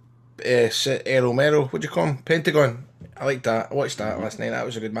Romero, what do you call him? Pentagon. I liked that. I watched that last night. That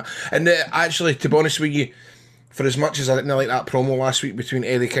was a good match. And actually, to be honest with you, for as much as I didn't like that promo last week between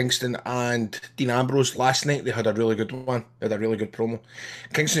Eddie Kingston and Dean Ambrose, last night they had a really good one. They had a really good promo.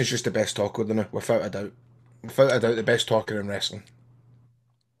 Kingston's just the best talker, without a doubt. Without a doubt, the best talker in wrestling.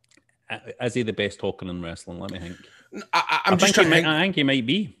 Is he the best talker in wrestling? Let me think. I think he might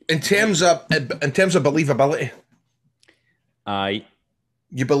be. In terms of believability. Aye.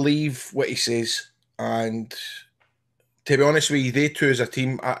 You believe what he says, and to be honest with you, they two as a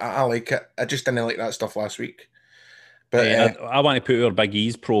team, I like it. I just didn't like that stuff last week. But I want to put over Big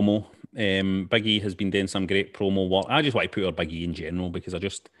E's promo. Big E has been doing some great promo work. I just want to put over Big E in general because I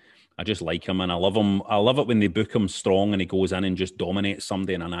just like him and I love him. I love it when they book him strong and he goes in and just dominates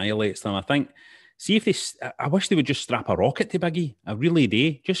somebody and annihilates them. I think, I wish they would just strap a rocket to Big E. I really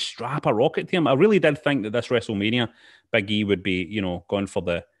do. Just strap a rocket to him. I really did think that this WrestleMania, Big E would be, going for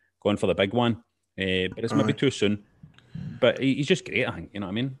the big one. But it's maybe too soon. But he's just great, I think. You know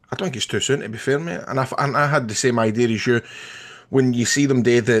what I mean? I don't think it's too soon, to be fair, mate. And I had the same idea as you. When you see them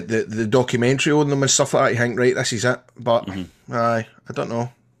do the documentary on them and stuff like that, you think, right, this is it. But, I don't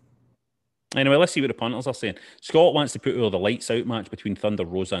know. Anyway, let's see what the punters are saying. Scott wants to put over the lights out match between Thunder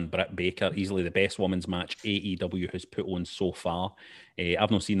Rosa and Britt Baker. Easily the best women's match AEW has put on so far.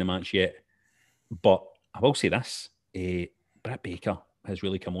 I've not seen the match yet. But I will say this. Britt Baker has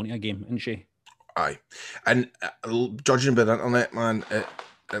really come on to a game, hasn't she? Aye. And judging by the internet, man,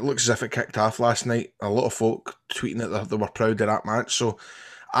 it looks as if it kicked off last night. A lot of folk tweeting that they were proud of that match. So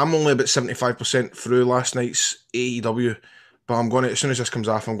I'm only about 75% through last night's AEW. But I'm going to, as soon as this comes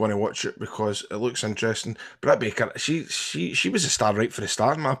off, I'm going to watch it because it looks interesting. Britt Baker, she was a star right for the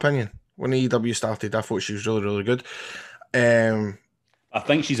start, in my opinion. When AEW started, I thought she was really, really good. I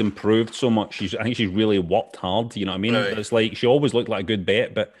think she's improved so much. I think she's really worked hard. You know what I mean? Right. It's like she always looked like a good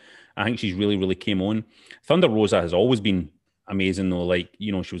bet, but I think she's really, really came on. Thunder Rosa has always been amazing, though. Like,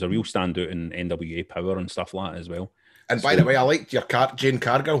 she was a real standout in NWA Power and stuff like that as well. And by the way, I liked your Jane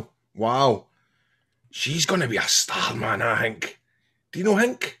Cargill. Wow. She's going to be a star, man, I think. Do you know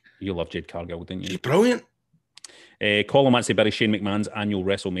Hank? You love Jade Cargill, didn't you? She's brilliant. Colin wants to bury Shane McMahon's annual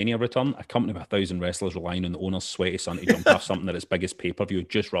WrestleMania return. A company with 1,000 wrestlers relying on the owner's sweaty son to jump off something at its biggest pay-per-view.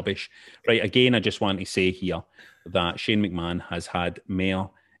 Just rubbish. Right, again, I just want to say here that Shane McMahon has had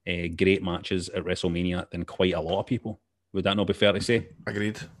more great matches at WrestleMania than quite a lot of people. Would that not be fair to say?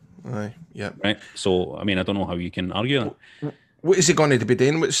 Agreed. Aye, yeah. Right, so, I mean, I don't know how you can argue that. What is he going to be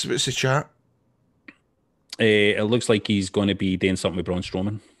doing? What's the chat? It looks like he's going to be doing something with Braun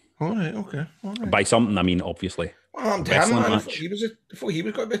Strowman. All right, okay. All right. By something, I mean, obviously. Well, damn, man. I thought he was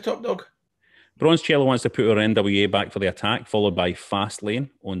going to be top dog. Bronze Cello wants to put our NWA back for the attack, followed by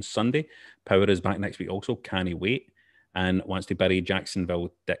Fastlane on Sunday. Power is back next week also. Can he wait? And wants to bury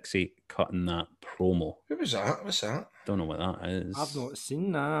Jacksonville Dixie cutting that promo. Who was that? What's that? Don't know what that is. I've not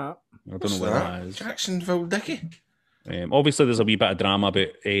seen that. I don't know what that is. Jacksonville Dickie. Obviously, there's a wee bit of drama about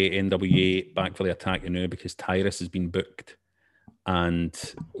NWA back for the attack now because Tyrus has been booked. And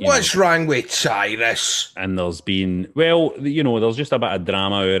what's wrong with Tyrus? And there's been, well, there's just a bit of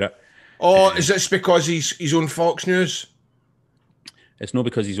drama about it. Oh, is this because he's on Fox News? It's not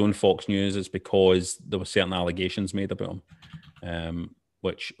because he's on Fox News. It's because there were certain allegations made about him,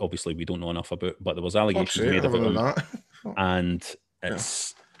 which obviously we don't know enough about. But there was allegations made about him, that. And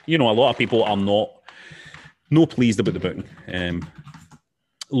it's a lot of people are not pleased about the booking.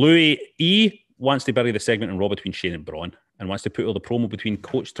 Louis E wants to bury the segment in Raw between Shane and Braun, and wants to put all the promo between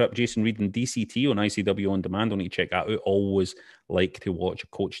Coach Trip, Jason Reed, and DCT on ICW On Demand. I need to check that out. Always like to watch a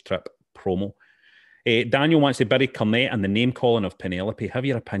Coach Trip promo. Daniel wants to bury Cornette and the name calling of Penelope. Have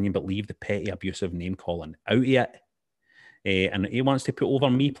your opinion, but leave the petty, abusive name calling out of it. And he wants to put over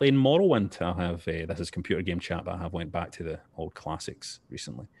me playing Morrowind. I have this is computer game chat, but I have went back to the old classics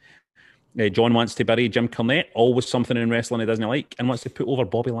recently. John wants to bury Jim Cornette, always something in wrestling he doesn't like, and wants to put over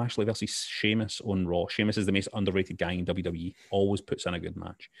Bobby Lashley versus Sheamus on Raw. Sheamus is the most underrated guy in WWE, always puts in a good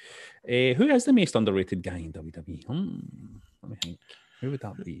match. Who is the most underrated guy in WWE? Let me think. Who would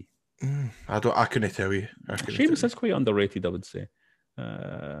that be? I couldn't tell you. Sheamus is quite underrated, I would say.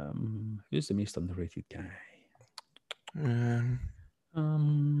 Who's the most underrated guy?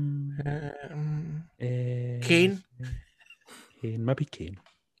 Kane? Maybe Kane.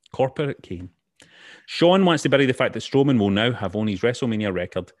 Corporate Kane. Sean wants to bury the fact that Strowman will now have on his WrestleMania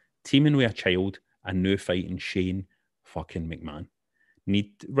record teaming with a child and now fighting Shane fucking McMahon.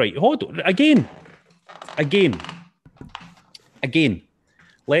 Right, hold on. Again.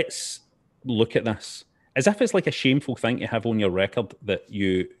 Let's look at this. As if it's like a shameful thing to have on your record that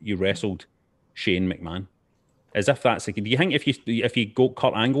you wrestled Shane McMahon. As if that's like, do you think if you got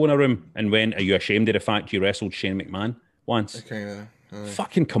Kurt Angle in a room and went, are you ashamed of the fact you wrestled Shane McMahon once?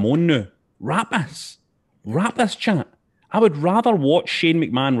 Fucking come on now. Wrap this chat. I would rather watch Shane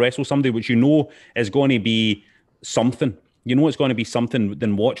McMahon wrestle somebody which is going to be something. It's going to be something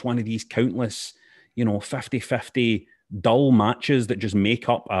than watch one of these countless, 50-50 dull matches that just make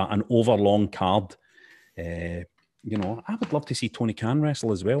up an overlong card. I would love to see Tony Khan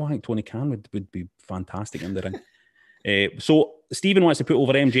wrestle as well. I think Tony Khan would be fantastic in the ring. So Stephen wants to put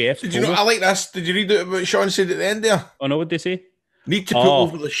over MJF. Did you know? I like this. Did you read what Sean said at the end there? Oh no, what did they say? Need to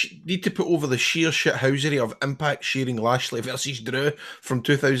put over the sheer shithousery of Impact sharing Lashley versus Drew from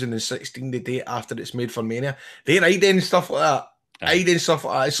 2016, the day after it's made for Mania. They're hiding stuff like that. It's like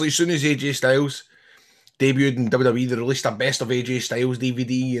as soon as AJ Styles debuted in WWE, they released a best of AJ Styles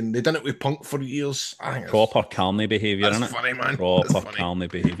DVD, and they've done it with Punk for years. Proper Carney behaviour, isn't it? Funny, man. Proper Carney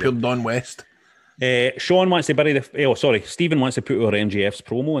behaviour. Pure Don West. Sean wants to bury Stephen wants to put over MJF's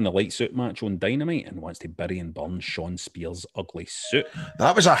promo in the light suit match on Dynamite and wants to bury and burn Sean Spears' ugly suit.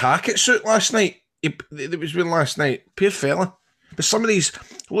 That was a Hackett suit last night. It was wearing last night. Poor fella. But a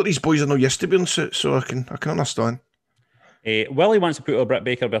lot of these boys are not used to being suits, so I can understand. Willie wants to put over Britt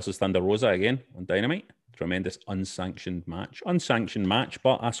Baker versus Thunder Rosa again on Dynamite. Tremendous unsanctioned match,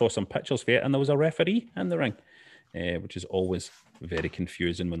 but I saw some pictures for it and there was a referee in the ring, which is always very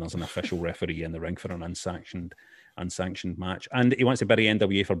confusing when there's an official referee in the ring for an unsanctioned match. And he wants to bury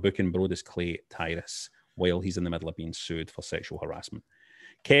NWA for booking Brodus Clay Tyrus while he's in the middle of being sued for sexual harassment.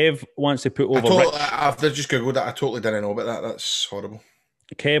 Kev wants to put over... I've just Googled that. I totally didn't know about that. That's horrible.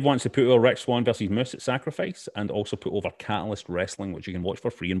 Kev wants to put over Rick Swann versus Moose at Sacrifice and also put over Catalyst Wrestling, which you can watch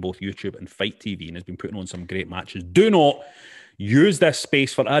for free on both YouTube and Fight TV, and has been putting on some great matches. Do not use this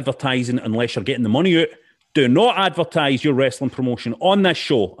space for advertising unless you're getting the money out. Do not advertise your wrestling promotion on this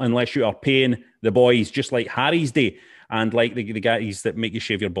show unless you are paying the boys, just like Harry's Day and like the guys that make you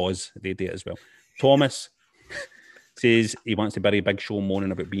shave your balls. They do it as well. Thomas says he wants to bury Big Show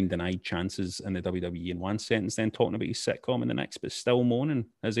moaning about being denied chances in the WWE in one sentence, then talking about his sitcom in the next, but still moaning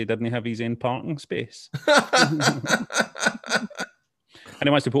as he didn't have his own parking space. And he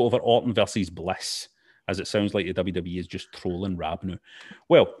wants to put over Orton versus Bliss as it sounds like the WWE is just trolling Rab now.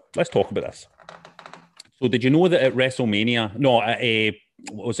 Well, let's talk about this. So did you know that at WrestleMania,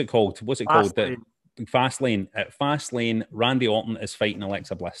 what was it called? What's it called? Fastlane. At Fastlane, Randy Orton is fighting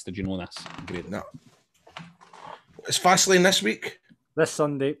Alexa Bliss. Did you know this? Great. No. It's Fastlane this week? This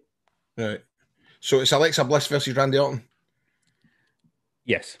Sunday. Right. So it's Alexa Bliss versus Randy Orton?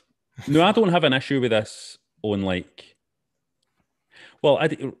 Yes. No, I don't have an issue with this on like... Well, I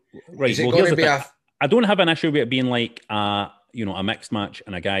don't have an issue with it being like a mixed match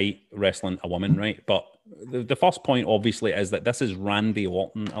and a guy wrestling a woman, right? But the first point, obviously, is that this is Randy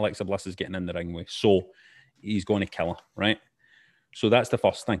Orton. Alexa Bliss is getting in the ring with, so he's going to kill her, right? So that's the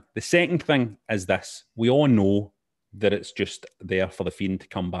first thing. The second thing is this. We all know that it's just there for the Fiend to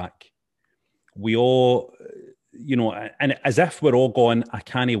come back. We all, and as if we're all going, I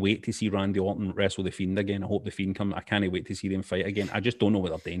can't wait to see Randy Orton wrestle the Fiend again. I hope the Fiend comes. I can't wait to see them fight again. I just don't know what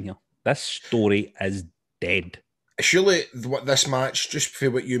they're doing here. This story is dead. Surely this match, just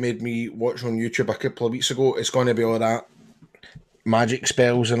for what you made me watch on YouTube a couple of weeks ago, it's going to be all that magic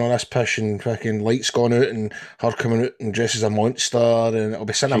spells and all this pish and fucking lights going out and her coming out and dressed as a monster and it'll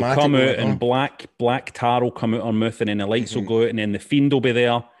be cinematic. She'll come out and black tar will come out her mouth and then the lights will go out and then the Fiend will be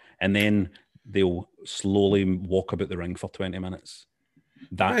there and then they'll slowly walk about the ring for 20 minutes.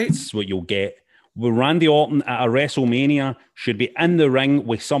 That's what you'll get. With Randy Orton at a WrestleMania should be in the ring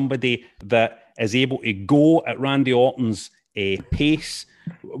with somebody that is able to go at Randy Orton's pace.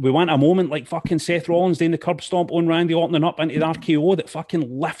 We want a moment like fucking Seth Rollins doing the curb stomp on Randy Orton and up into the RKO that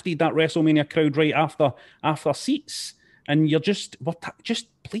fucking lifted that WrestleMania crowd right after seats. And you're just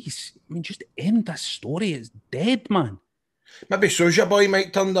please, just end this story. It's dead, man. Maybe Soulja Boy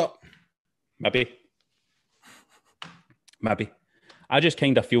might turn up. Maybe. I just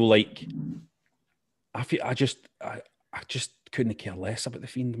kind of feel like I just couldn't care less about the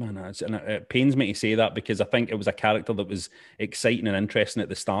Fiend, man. And it pains me to say that because I think it was a character that was exciting and interesting at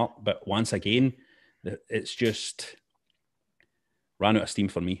the start, but once again, it's just ran out of steam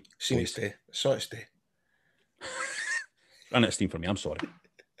for me. Seen it stay. Saw it stay. Ran out of steam for me. I'm sorry.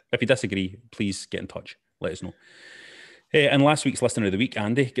 If you disagree, please get in touch. Let us know. And last week's listener of the week,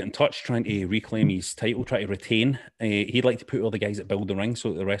 Andy, get in touch, trying to reclaim his title, try to retain. He'd like to put all the guys that build the ring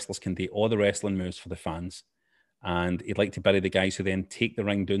so that the wrestlers can do all the wrestling moves for the fans. And he'd like to bury the guys who then take the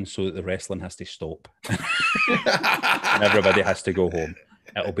ring down so that the wrestling has to stop. And everybody has to go home.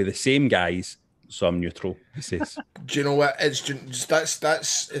 It'll be the same guys, so I'm neutral, he says. Do you know what?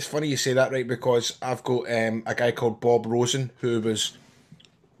 It's funny you say that, right? Because I've got a guy called Bob Rosen who was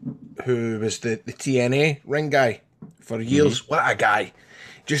the TNA ring guy for years. What a guy.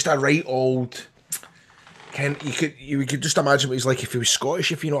 Just a right old... Ken, you could just imagine what he's like if he was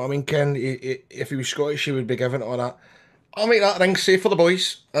Scottish, if you know what I mean, Ken. If he was Scottish, he would be given all that. I'll make that ring safe for the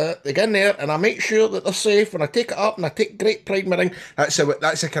boys. They get in there, and I make sure that they're safe, and I take it up, and I take great pride in my ring. That's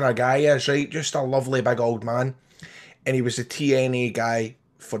the kind of guy he is, right? Just a lovely big old man. And he was the TNA guy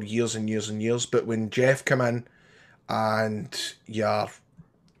for years and years and years. But when Jeff came in, and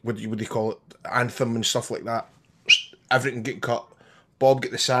what do you call it, anthem and stuff like that, everything get cut. Bob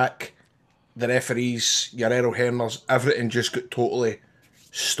get the sack. The referees, your Errol Herners, everything just got totally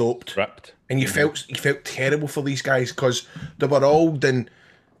stopped. Ripped. And you felt terrible for these guys because they were old and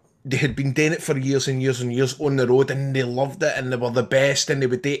they had been doing it for years and years and years on the road and they loved it and they were the best and they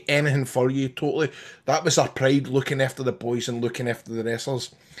would do anything for you, totally. That was their pride, looking after the boys and looking after the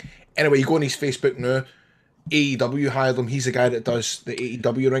wrestlers. Anyway, you go on his Facebook now, AEW hired him. He's the guy that does the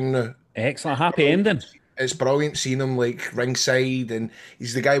AEW ring now. Excellent. Happy ending. It's brilliant seeing him like ringside, and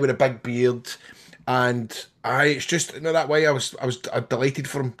he's the guy with a big beard. And it's just that way. I was delighted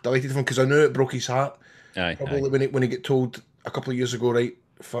for him because I knew it broke his heart. Probably when he get told a couple of years ago, right,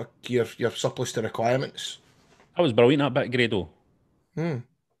 fuck, you're surplus to requirements. I was brilliant at bit, Grado.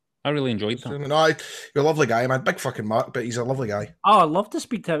 I really enjoyed that. No, you're a lovely guy, man. Big fucking mark, but he's a lovely guy. Oh, I'd love to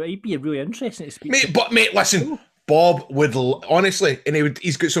speak to him. He'd be really interesting to speak to. Mate, listen. Bob would honestly, and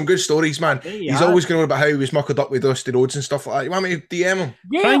he's got some good stories, man. He's always going on about how he was muckled up with dusty roads and stuff like that. You want me to DM him?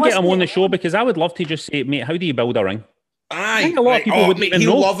 Yeah, try and get him on the show because I would love to just say, mate, how do you build a ring? I think a lot of people wouldn't even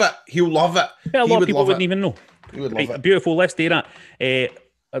know. He'll love it. Yeah, a lot of people wouldn't even know. He would love it. Beautiful. Let's do that.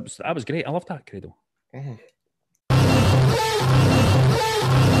 That was great. I loved that, Grado.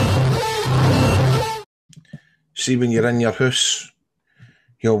 See, when you're in your house,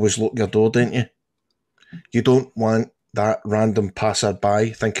 you always lock your door, don't you? You don't want that random passerby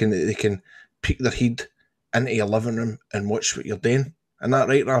thinking that they can peek their head into your living room and watch what you're doing. Isn't that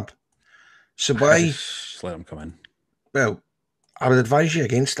right, Rab? So why... Just let them come in. Well, I would advise you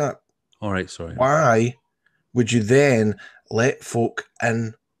against that. All right, sorry. Why would you then let folk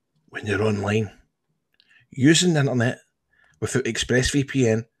in when you're online? using the internet without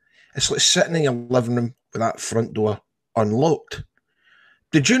ExpressVPN, it's like sitting in your living room with that front door unlocked.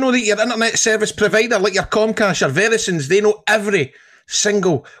 Did you know that your internet service provider, like your Comcast, your Verisons, they know every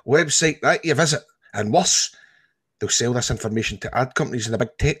single website that you visit? And worse, they'll sell this information to ad companies and the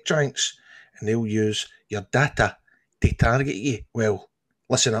big tech giants, and they'll use your data to target you. Well,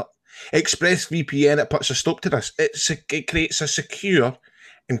 listen up. ExpressVPN, it puts a stop to this. It creates a secure,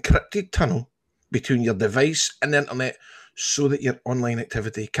 encrypted tunnel between your device and the internet so that your online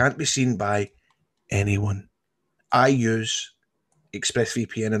activity can't be seen by anyone. I use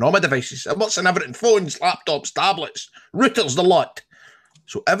ExpressVPN on all my devices. It works on everything: phones, laptops, tablets, routers, the lot.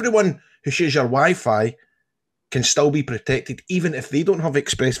 So everyone who shares your Wi-Fi can still be protected even if they don't have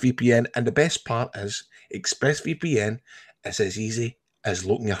ExpressVPN. And the best part is ExpressVPN is as easy as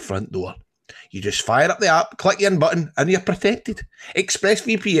locking your front door. You just fire up the app, click the in button, and you're protected.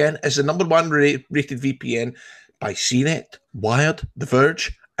 ExpressVPN is the #1 rated VPN by CNET, Wired, The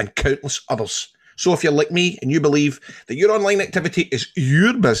Verge, and countless others. So if you're like me and you believe that your online activity is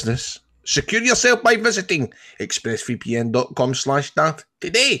your business, secure yourself by visiting expressvpn.com/daft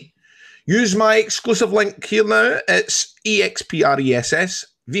today. Use my exclusive link here now. It's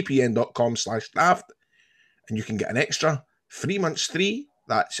expressvpn.com/daft, and you can get an extra 3 months free.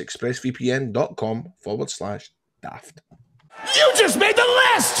 That's expressvpn.com/daft. You just made the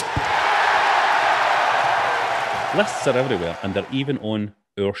list! Lists are everywhere, and they're even on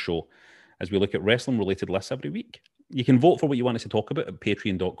our show as we look at wrestling-related lists every week. You can vote for what you want us to talk about at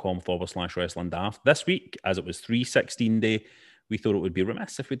patreon.com/wrestling daft. This week, as it was 316 Day, we thought it would be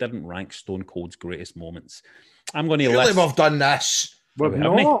remiss if we didn't rank Stone Cold's greatest moments. I'm going to Surely we've done this. We've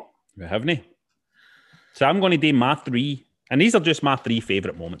not. We haven't. So I'm going to do my 3, and these are just my 3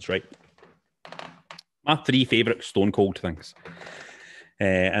 favourite moments, right? My 3 favourite Stone Cold things.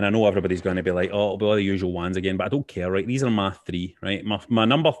 And I know everybody's going to be like, oh, it'll be all the usual ones again, but I don't care, right? These are my 3, right? My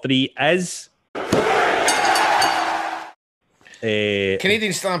number 3 is...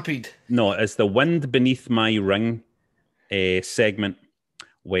 Canadian Stampede. No, it's the Wind Beneath My Ring segment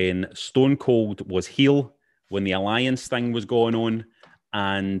when Stone Cold was heel, when the Alliance thing was going on,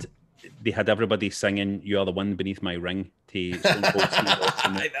 and they had everybody singing "You Are the Wind Beneath My Ring" to Stone Cold Steve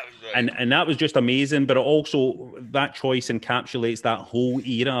Austin. And that was just amazing, but it also, that choice encapsulates that whole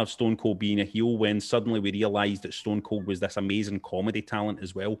era of Stone Cold being a heel when suddenly we realised that Stone Cold was this amazing comedy talent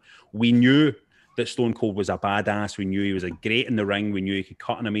as well. We knew that Stone Cold was a badass. We knew he was a great in the ring. We knew he could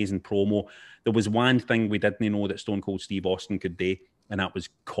cut an amazing promo. There was one thing we didn't know that Stone Cold Steve Austin could do, and that was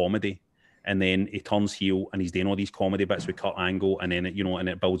comedy. And then he turns heel and he's doing all these comedy bits with Kurt Angle, and then and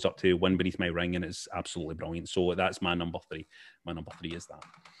it builds up to Wind Beneath My Ring, and it's absolutely brilliant. So that's my number 3. My number 3 is that.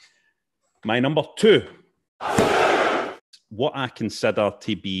 My number 2, what I consider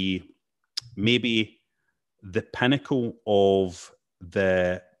to be maybe the pinnacle of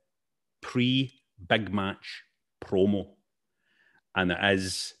the pre-big match promo, and it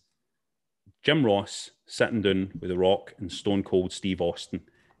is Jim Ross sitting down with The Rock and Stone Cold Steve Austin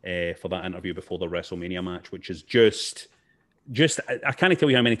for that interview before the WrestleMania match, which is just I can't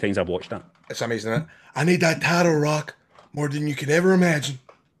tell you how many times I've watched that. It's amazing, isn't it? I need that title, Rock, more than you could ever imagine.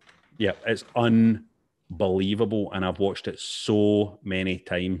 Yeah, it's unbelievable, and I've watched it so many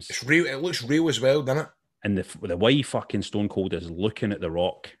times. It's real. It looks real as well, doesn't it? And the way fucking Stone Cold is looking at The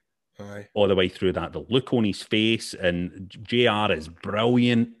Rock all the way through that, the look on his face, and JR is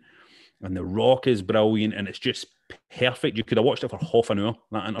brilliant, and The Rock is brilliant, and it's just perfect. You could have watched it for half an hour,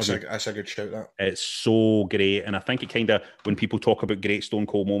 that interview. That's a good shout, that. It's so great, and I think it kind of, when people talk about great Stone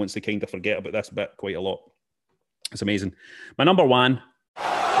Cold moments, they kind of forget about this bit quite a lot. It's amazing. My number 1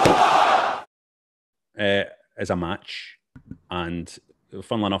 is a match, and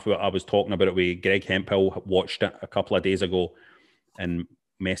funnily enough, I was talking about it with Greg Hemphill, watched it a couple of days ago, and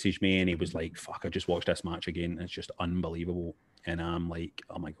messaged me, and he was like, fuck, I just watched this match again, it's just unbelievable. And I'm like,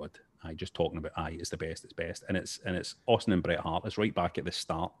 oh my god, just talking about it's the best, it's best. And it's Austin and Bret Hart. It's right back at the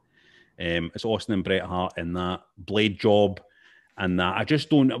start. It's Austin and Bret Hart in that blade job, and that I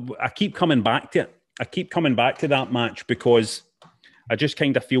keep coming back to it. I keep coming back to that match because I just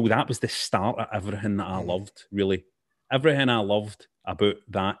kind of feel that was the start of everything that I loved, really. Everything I loved about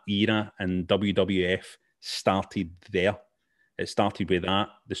that era and WWF started there. It started with that.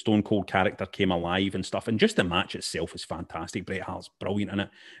 The Stone Cold character came alive and stuff. And just the match itself is fantastic. Bret Hart's brilliant in it.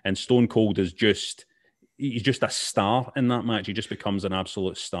 And Stone Cold is he's just a star in that match. He just becomes an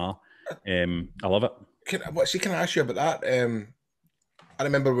absolute star. I love it. Can I ask you about that? I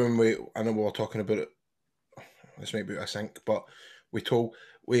remember I know we were talking about it, this might be a sync, but we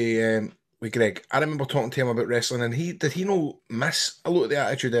with Greg. I remember talking to him about wrestling, and did he not miss a lot of the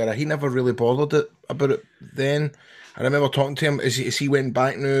Attitude Era? He never really bothered about it then. I remember talking to him as he went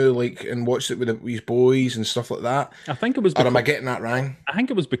back now, like, and watched it with his boys and stuff like that. I think it was. Or am I getting that wrong? I think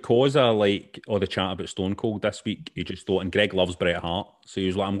it was because of like all the chat about Stone Cold this week. He just thought, and Greg loves Bret Hart, so he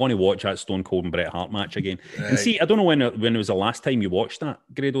was like, "I'm going to watch that Stone Cold and Bret Hart match again." Right. And see, I don't know when it was the last time you watched that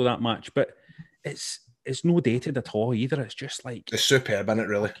Grado, that match, but it's no dated at all either. It's just like it's superb, isn't it?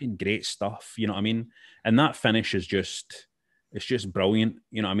 Really, fucking great stuff. You know what I mean? And that finish is just. It's just brilliant,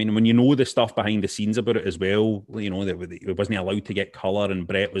 you know what I mean? When you know the stuff behind the scenes about it as well, you know, that it wasn't allowed to get colour, and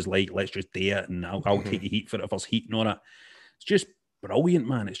Bret was like, let's just do it, and I'll take the heat for it if there's heat on it. It's just brilliant,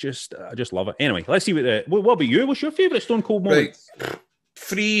 man. It's just, I just love it. Anyway, let's see what about you? What's your favourite Stone Cold moment? Right.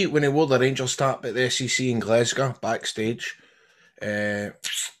 3, when he wore the Rangers start at the SEC in Glasgow, backstage. 2,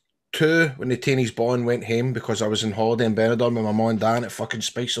 when the Tennies Bond went home because I was on holiday in Benidorm with my mum and dad, and it fucking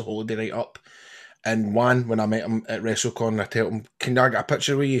spiced the holiday right up. And 1, when I met him at WrestleCon, I told him, can I get a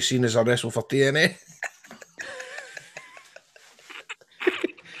picture with you seen as I wrestle for TNA?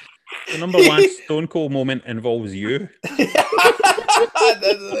 The number 1 Stone Cold moment involves you.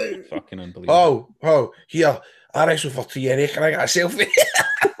 Fucking unbelievable. Oh, here, I wrestle for TNA, can I get a selfie?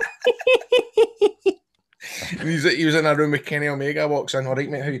 He was in a room with Kenny Omega, walks in, all right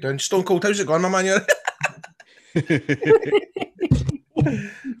mate, how you doing? Stone Cold, how's it going, my man?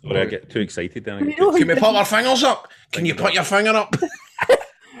 Sorry, I get too excited then. Can we put our fingers up? Can you put your finger up?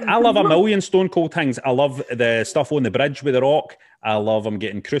 I love a million Stone Cold things. I love the stuff on the bridge with The Rock. I love him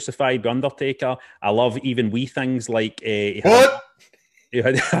getting crucified with Undertaker. I love even wee things like... I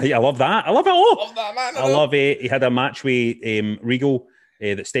love that. I love it all. Love that, man. I love he had a match with Regal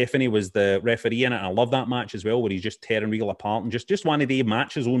that Stephanie was the referee in it. I love that match as well, where he's just tearing Regal apart, and just one of the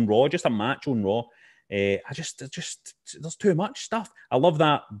matches on Raw, just a match on Raw. There's too much stuff. I love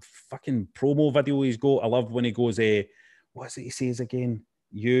that fucking promo video he's got. I love when he goes, what's it he says again?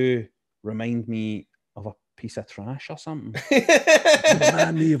 You remind me of a piece of trash or something.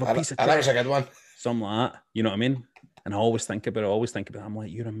 Remind me of a piece of trash. That was a good one. Something like that. You know what I mean? And I always think about it. I'm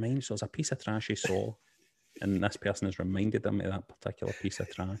like, you remind me. So there's a piece of trash he saw, and this person has reminded him of that particular piece of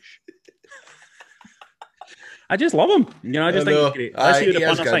trash. I just love him. You know, I just think he's great. Let's see what the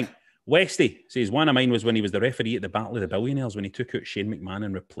punters think. Westy says, one of mine was when he was the referee at the Battle of the Billionaires, when he took out Shane McMahon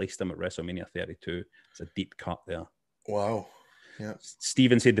and replaced him at WrestleMania 32. It's a deep cut there. Wow. Yeah.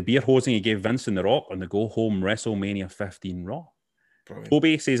 Stephen said the beer hosing he gave Vince and The Rock on the go-home WrestleMania 15 Raw. Brilliant.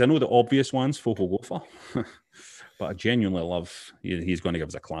 Toby says, I know the obvious ones folk will go for, but I genuinely love, he's going to give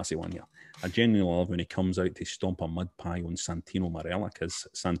us a classy one here. I genuinely love when he comes out to stomp a mud pie on Santino Marella, because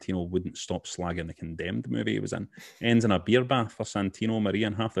Santino wouldn't stop slagging the Condemned movie he was in. Ends in a beer bath for Santino Maria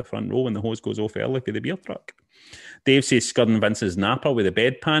in half the front row when the hose goes off early for the beer truck. Dave says scudding Vince's napper with a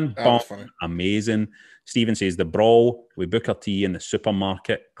bedpan. Amazing. Stephen says the brawl with Booker T in the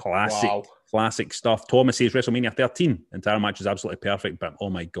supermarket. Classic stuff. Thomas says WrestleMania 13. Entire match is absolutely perfect, but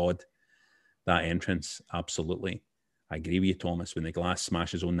oh my God, that entrance, absolutely. I agree with you, Thomas, when the glass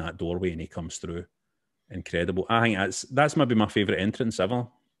smashes on that doorway and he comes through. Incredible. I think that's maybe my favourite entrance ever.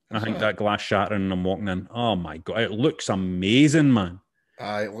 I think that glass shattering and I'm walking in. Oh my God, it looks amazing, man.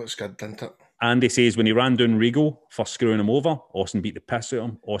 It looks good, doesn't it? Andy says when he ran down Regal for screwing him over, Austin beat the piss out of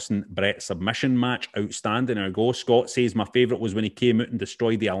him. Austin Brett submission match, outstanding. There we go. Scott says my favourite was when he came out and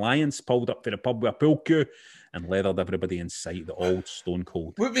destroyed the Alliance, pulled up for the pub with a pool cue and leathered everybody in sight, the old Stone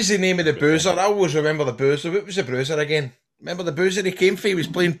Cold. What was the name of the boozer? I always remember the boozer. What was the boozer again? Remember the boozer he came for? He was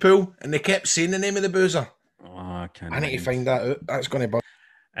playing pool and they kept saying the name of the boozer. Oh, I need to find that out. That's going to bug.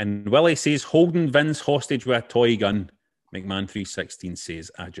 And Willie says, holding Vince hostage with a toy gun. McMahon 316 says,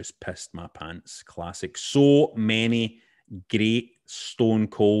 I just pissed my pants. Classic. So many great Stone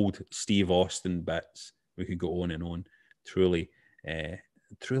Cold Steve Austin bits. We could go on and on. Truly a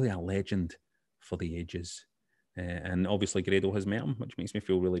legend for the ages. And obviously Grado has met him, which makes me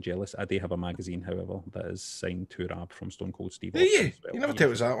feel really jealous. I do have a magazine, however, that is signed to Rab from Stone Cold Steve Austin. Do you? You never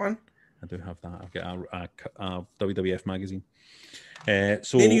tell us that one. I do have that. I've got a WWF magazine.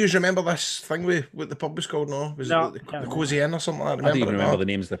 So any of you remember this thing with what the pub was called? No, was it the Cozy Inn or something like that? I don't even remember the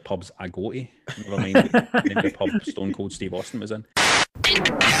names of the pubs I go to. Never mind the pub Stone Cold Steve Austin was in.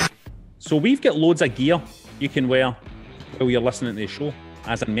 So we've got loads of gear you can wear while you're listening to the show,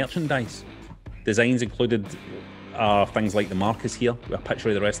 as in merchandise. Designs included things like the Marcus here, with a picture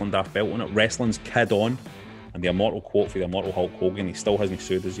of the Wrestling Daft belt on it, Wrestling's Kid on, and the immortal quote for the immortal Hulk Hogan. He still hasn't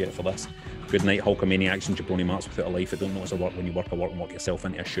sued us yet for this. Good night, Hulkamaniacs and jabroni marks without a life. I don't notice a work when you work a work and work yourself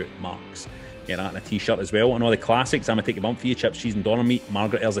into a shoot. Marks. Get that in a t-shirt as well. And all the classics. I'm going to take a bump for you. Chips, cheese and Donner meat.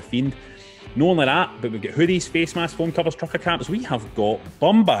 Margaret Earl's a Fiend. Not only that, but we've got hoodies, face masks, phone covers, trucker caps. We have got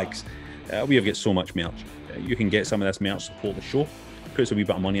bum bags. We have got so much merch. You can get some of this merch, support the show, puts a wee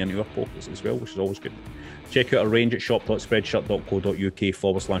bit of money into our pockets as well, which is always good. Check out our range at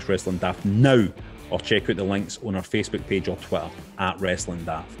shop.spreadshirt.co.uk/Wrestling Daft now, or check out the links on our Facebook page or Twitter at Wrestling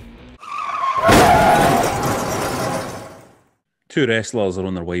Daft. Two wrestlers are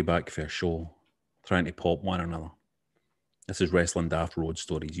on their way back for a show, trying to pop one another. This is Wrestling Daft Road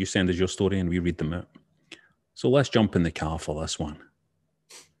Stories. You send us your story and we read them out. So let's jump in the car for this one.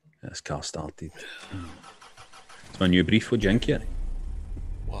 This car started. It's my new brief. What do you think here?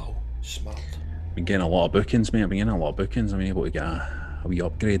 Wow, smart. Been getting a lot of bookings, mate. I've been getting a lot of bookings. I've been able to get a wee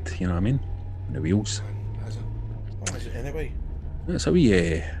upgrade, you know what I mean? On the wheels. Is it? What is it anyway? It's a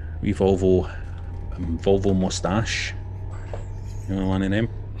wee Volvo moustache. You know one of them?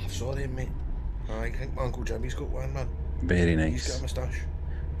 I saw them, mate. I think my Uncle Jimmy's got one, man. Very nice. He's got a moustache.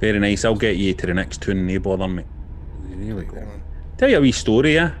 Very nice. I'll get you to the next tune, no bother, mate. There we go. Man. Tell you a wee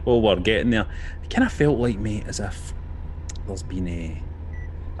story, yeah, while we're getting there. It kind of felt like, mate, as if there's been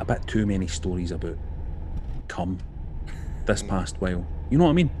a bit too many stories about cum this past while. You know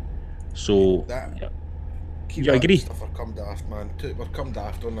what I mean? So, Keep you agree? Stuff for cum daft, man. We're cum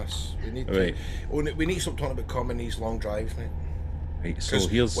daft on this. We need right. We need to stop talking about cum in these long drives, mate. Right, so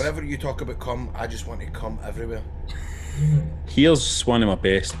here's... whenever you talk about cum, I just want to cum everywhere. Here's one of my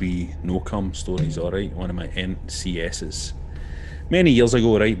best wee no-cum stories, alright? One of my NCSs. Many years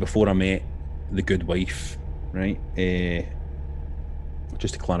ago, right, before I met the good wife, right?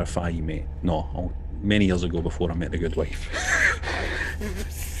 Just to clarify, mate. No, many years ago before I met the good wife.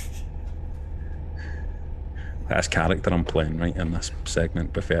 That's character I'm playing, right, in this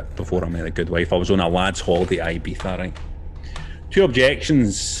segment before I met the good wife. I was on a lad's holiday at Ibiza, right? Two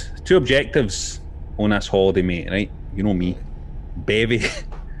objectives on this holiday, mate, right? You know me, bevy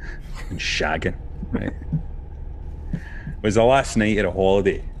and shagging, right? It was the last night of the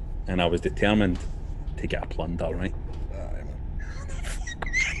holiday, and I was determined to get a plunder, right?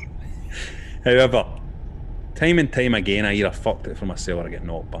 However, time and time again, I either fucked it for myself or I get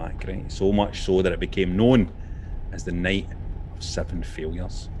knocked back, right? So much so that it became known as the night of 7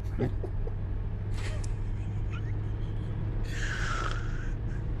 failures. Right?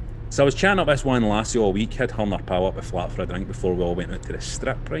 So I was chatting up this one lassie all week, had her and her pal up a flat for a drink before we all went out to the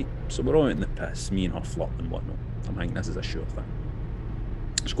strip, right? So we're all out in the piss, me and her flirting and whatnot. I'm thinking this is a sure thing.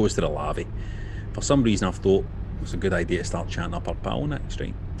 She goes to the lavvy. For some reason I thought it's a good idea to start chatting up her pal next,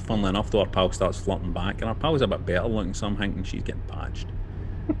 right? Funnily enough though, her pal starts flirting back, and her pal's a bit better looking, so I'm thinking she's getting patched.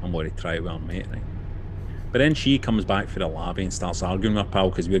 I'm going to try it with her mate, right? But then she comes back for the lavvy and starts arguing with her pal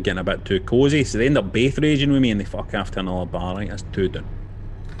because we're getting a bit too cosy, so they end up both raging with me and they fuck off to another bar, right? That's 2 done.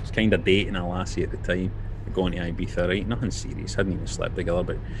 I was kind of dating a lassie at the time, going to Ibiza, right? Nothing serious, hadn't even slept together,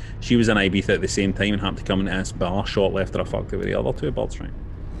 but she was in Ibiza at the same time and happened to come into this bar shortly after I fucked it with the other 2 birds, right?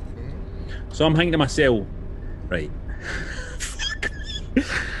 So I'm thinking to myself, right, fuck me.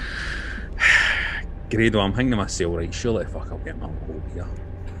 Grado, I'm thinking to myself, right, surely the fuck I'll get my whole beer.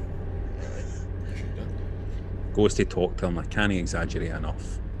 Goes to talk to him, I can't exaggerate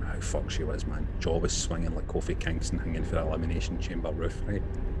enough how fuck she was, man. Jaw was swinging like Kofi Kingston hanging for an elimination chamber roof, right?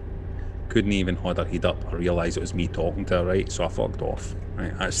 Couldn't even hold her head up or realise it was me talking to her, right? So I fucked off,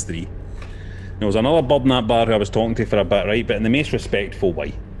 right? That's 3. There was another bird in that bar who I was talking to for a bit, right? But in the most respectful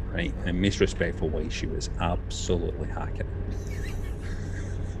way, right? In the most respectful way, she was absolutely hacking.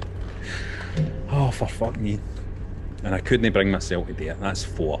 Oh, for fuck me. And I couldn't bring myself to do it. That's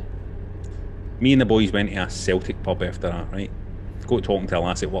 4. Me and the boys went to a Celtic pub after that, right? Got talking to a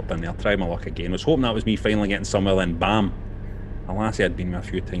lassie that worked in there, tried my luck again. Was hoping that was me finally getting somewhere, then bam. A lassie I'd been with a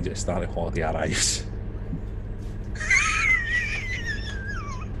few times at the start of holiday arrives.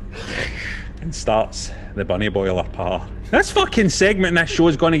 And starts the bunny boiler par. This fucking segment in this show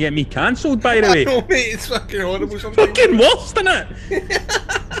is going to get me cancelled, by the way. No, mate, it's fucking horrible. It's fucking worse, isn't it?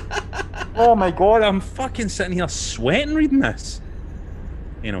 Oh my god, I'm fucking sitting here sweating reading this.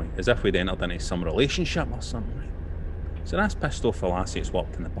 Anyway, as if we'd entered into some relationship or something, right? So that's pissed off the lassie that's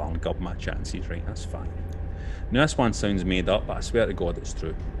worked in the bar and gubbed my chat and says, right, that's fine. Now this one sounds made up, but I swear to God it's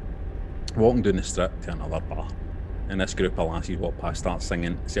true. Walking down the strip to another bar, and this group of lassies walk past, start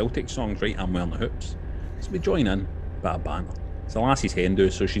singing Celtic songs, right? I'm wearing the hoops. So we join in, bit of banter. It's the lassie's hen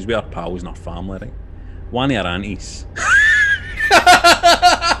do, so she's with her pals and her family, right? One of her aunties.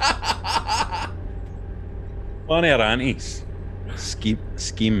 One of her aunties.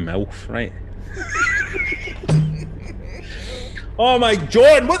 Scheme MILF, right? Oh my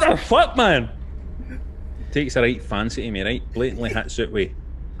John, what the fuck, man? Takes a right fancy to me, right? Blatantly hits it with,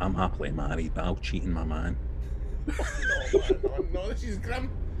 I'm happily married, but I'll cheat on my man. No, this is grim.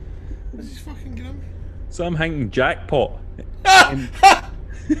 This is fucking grim. So I'm thinking jackpot.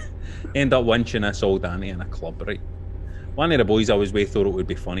 End up winching this old Annie in a club, right? One of the boys I was with thought it would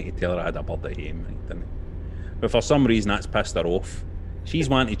be funny to tell her I had a bird at home, right, didn't he? But for some reason that's pissed her off. She's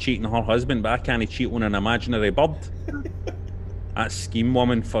wanting to cheat on her husband, but I can't cheat on an imaginary bird. That's scheme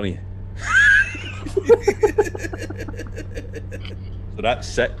woman for you. So that's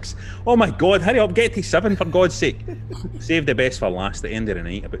 6. Oh my God, hurry up, get to 7 for God's sake. Save the best for last, at the end of the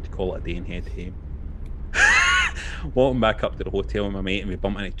night, about to call it a day and head home. Walking back up to the hotel with my mate and we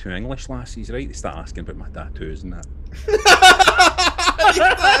bump into 2 English lassies, right? They start asking about my tattoos and that.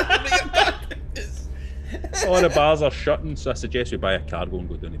 All the bars are shutting, so I suggest we buy a cargo and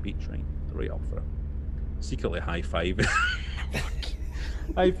go down the beach, right? Right up for it. Secretly high-fiving.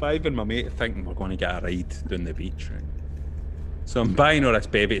 High-fiving my mate thinking we're going to get a ride down the beach, right? So I'm buying all this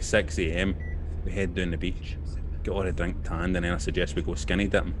baby at 6 AM. We head down the beach, get all the drink tanned, and then I suggest we go skinny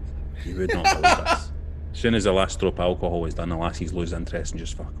dipping. You would not believe this. As soon as the last drop of alcohol is done, the lassies lose interest and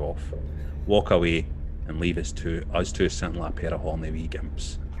just fuck off. Walk away and leave us two sitting like a pair of horny wee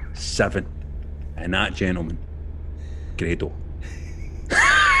gimps. 7. And that gentleman, Grado,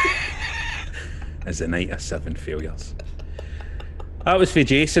 is the night of 7 failures. That was for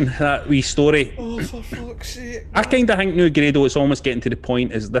Jason, that wee story. Oh, for fuck's sake. I kind of think now, Grado, it's almost getting to the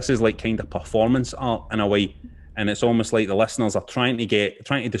point is this is like kind of performance art in a way. And it's almost like the listeners are trying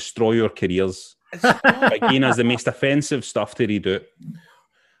to destroy your careers by giving us the most offensive stuff to read out.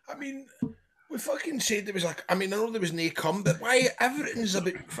 I mean, we fucking said there was like, I mean, I know there was no cum, but why everything's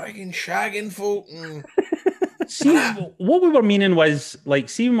about fucking shagging folk and... See, what we were meaning was, like,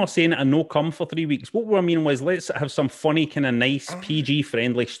 see when we're saying it and no cum for 3 weeks, what we were meaning was let's have some funny, kind of nice,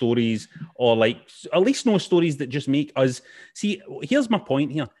 PG-friendly stories, or like, at least no stories that just make us... See, here's my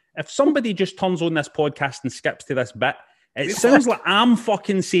point here. If somebody just turns on this podcast and skips to this bit, it sounds like I'm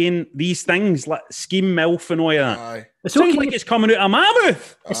fucking saying these things, like scheme MILF and all that. Aye. It sounds like it's coming out of my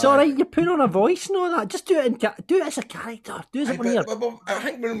mouth. It's all right. You put on a voice and all that. Just do it. Do it as a character. Do it as I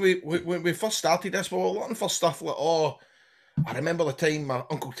think when we first started this, we were looking for stuff like, I remember the time my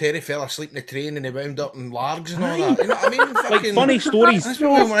Uncle Terry fell asleep in the train and he wound up in Largs and all that. You know what I mean? Like funny stories. That's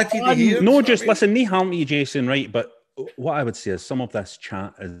what we wanted to hear. No, just listen, no harm to you, Jason, right? But what I would say is some of this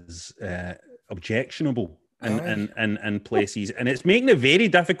chat is objectionable in places, and it's making it very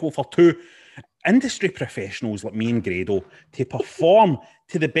difficult for 2 industry professionals like me and Grado to perform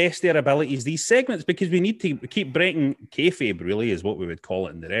to the best of their abilities these segments, because we need to keep breaking kayfabe, really is what we would call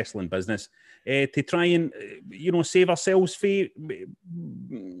it in the wrestling business, to try and save ourselves for do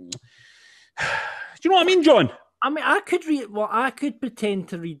you know what I mean, John? I mean, I could pretend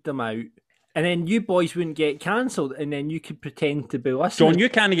to read them out, and then you boys wouldn't get cancelled, and then you could pretend to be listening. John, you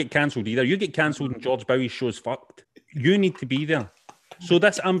can't get cancelled either. You get cancelled and George Bowie's show's fucked. You need to be there. So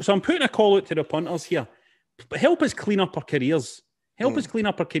I'm putting a call out to the punters here. Help us clean up our careers. Help us clean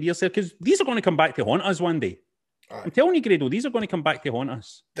up our careers here, because these are going to come back to haunt us one day. I'm telling you, Grado, these are going to come back to haunt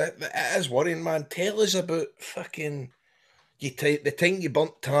us. It is worrying, man. Tell us about fucking the time you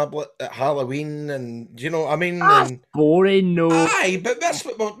burnt tablet at Halloween, and do you know what I mean? That's boring, no. Aye, but that's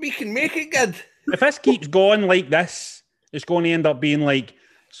what we can make it good. If this keeps going like this, it's going to end up being like,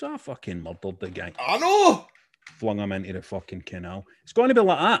 so I fucking murdered the guy. I know. Flung him into the fucking canal. It's going to be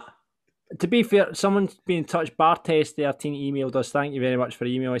like that. To be fair, someone's been in touch. Bartest13 emailed us. Thank you very much for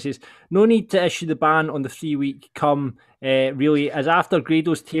the email. He says, no need to issue the ban on the 3-week cum, really, as after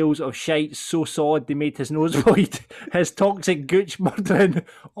Grado's tales of shite so solid they made his nose void, his toxic gooch murdering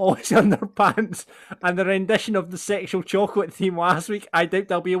all his underpants, and the rendition of the sexual chocolate theme last week, I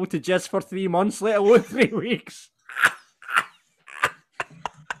doubt I'll be able to jizz for 3 months, let alone 3 weeks.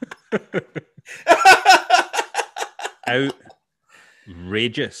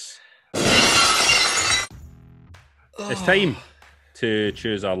 Outrageous. It's time to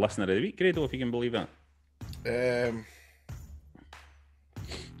choose our listener of the week, Grado, if you can believe that.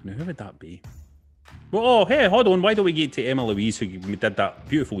 Now, who would that be? Well, hey, hold on. Why don't we get to Emma Louise, who did that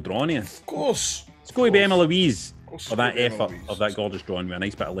beautiful drawing? Of course. It's going to be Emma Louise for that effort of that gorgeous drawing with a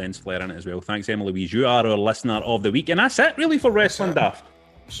nice bit of lens flare in it as well. Thanks, Emma Louise. You are our listener of the week. And that's it, really, for Wrestling Daft.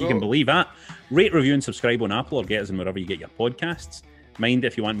 So, you can believe that. Rate, review, and subscribe on Apple, or get us in wherever you get your podcasts. Mind,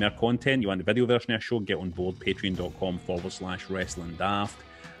 if you want more content, you want the video version of our show, get on board patreon.com/wrestling daft.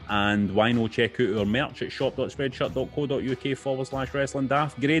 And why not check out our merch at shop.spreadshirt.co.uk/wrestling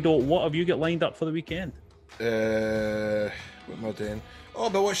daft. Grado, what have you got lined up for the weekend? What am I doing? Oh, I'll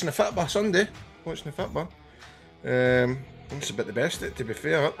be watching the football Sunday. Watching the football. It's about the best, to be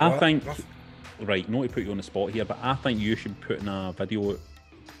fair. I think, right, not to put you on the spot here, but I think you should put in a video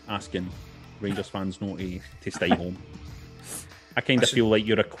asking Rangers fans not to stay home. I kind of feel like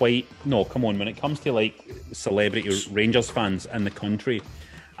you're when it comes to like celebrity Rangers fans in the country,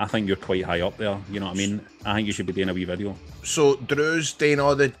 I think you're quite high up there. You know what I mean? I think you should be doing a wee video. So Drew's doing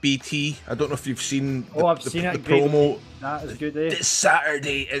all the BT. I don't know if you've seen I've seen it. The promo. That is good. Eh? It's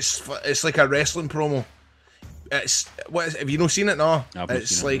Saturday. It's like a wrestling promo. Have you not seen it? No.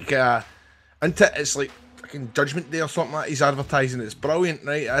 It's like it's like fucking Judgment Day or something like that. He's advertising. It's brilliant,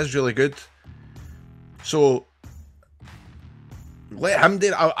 right? It is really good. So let him do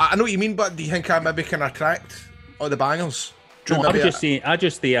it. I know what you mean, but do you think I maybe can attract all the bangers? No, I think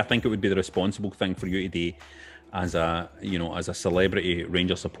it would be the responsible thing for you to do as a celebrity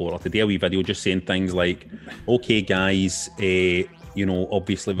Ranger supporter, to do a wee video just saying things like, okay guys,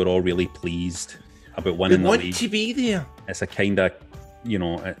 obviously we're all really pleased about winning the league. We want to be there. It's a kind of,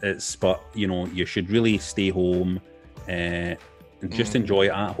 but you should really stay home and just enjoy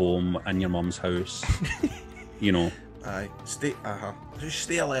it at home in your mum's house. Aye, just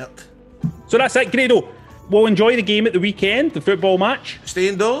stay alert. So that's it, Grado. We'll enjoy the game at the weekend, the football match. Stay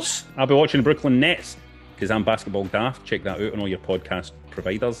indoors. I'll be watching the Brooklyn Nets because I'm Basketball Daft. Check that out on all your podcast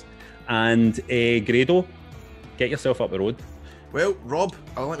providers. And Grado, get yourself up the road. Well, Rob,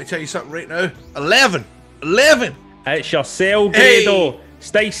 let me tell you something right now. 11. It's your cell, Grado. Hey.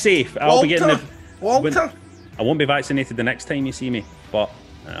 Stay safe. I'll be getting Walter. I won't be vaccinated the next time you see me, but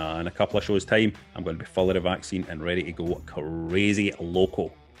in a couple of shows' time, I'm going to be full of the vaccine and ready to go crazy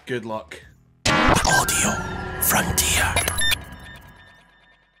local. Good luck. Audio Frontier.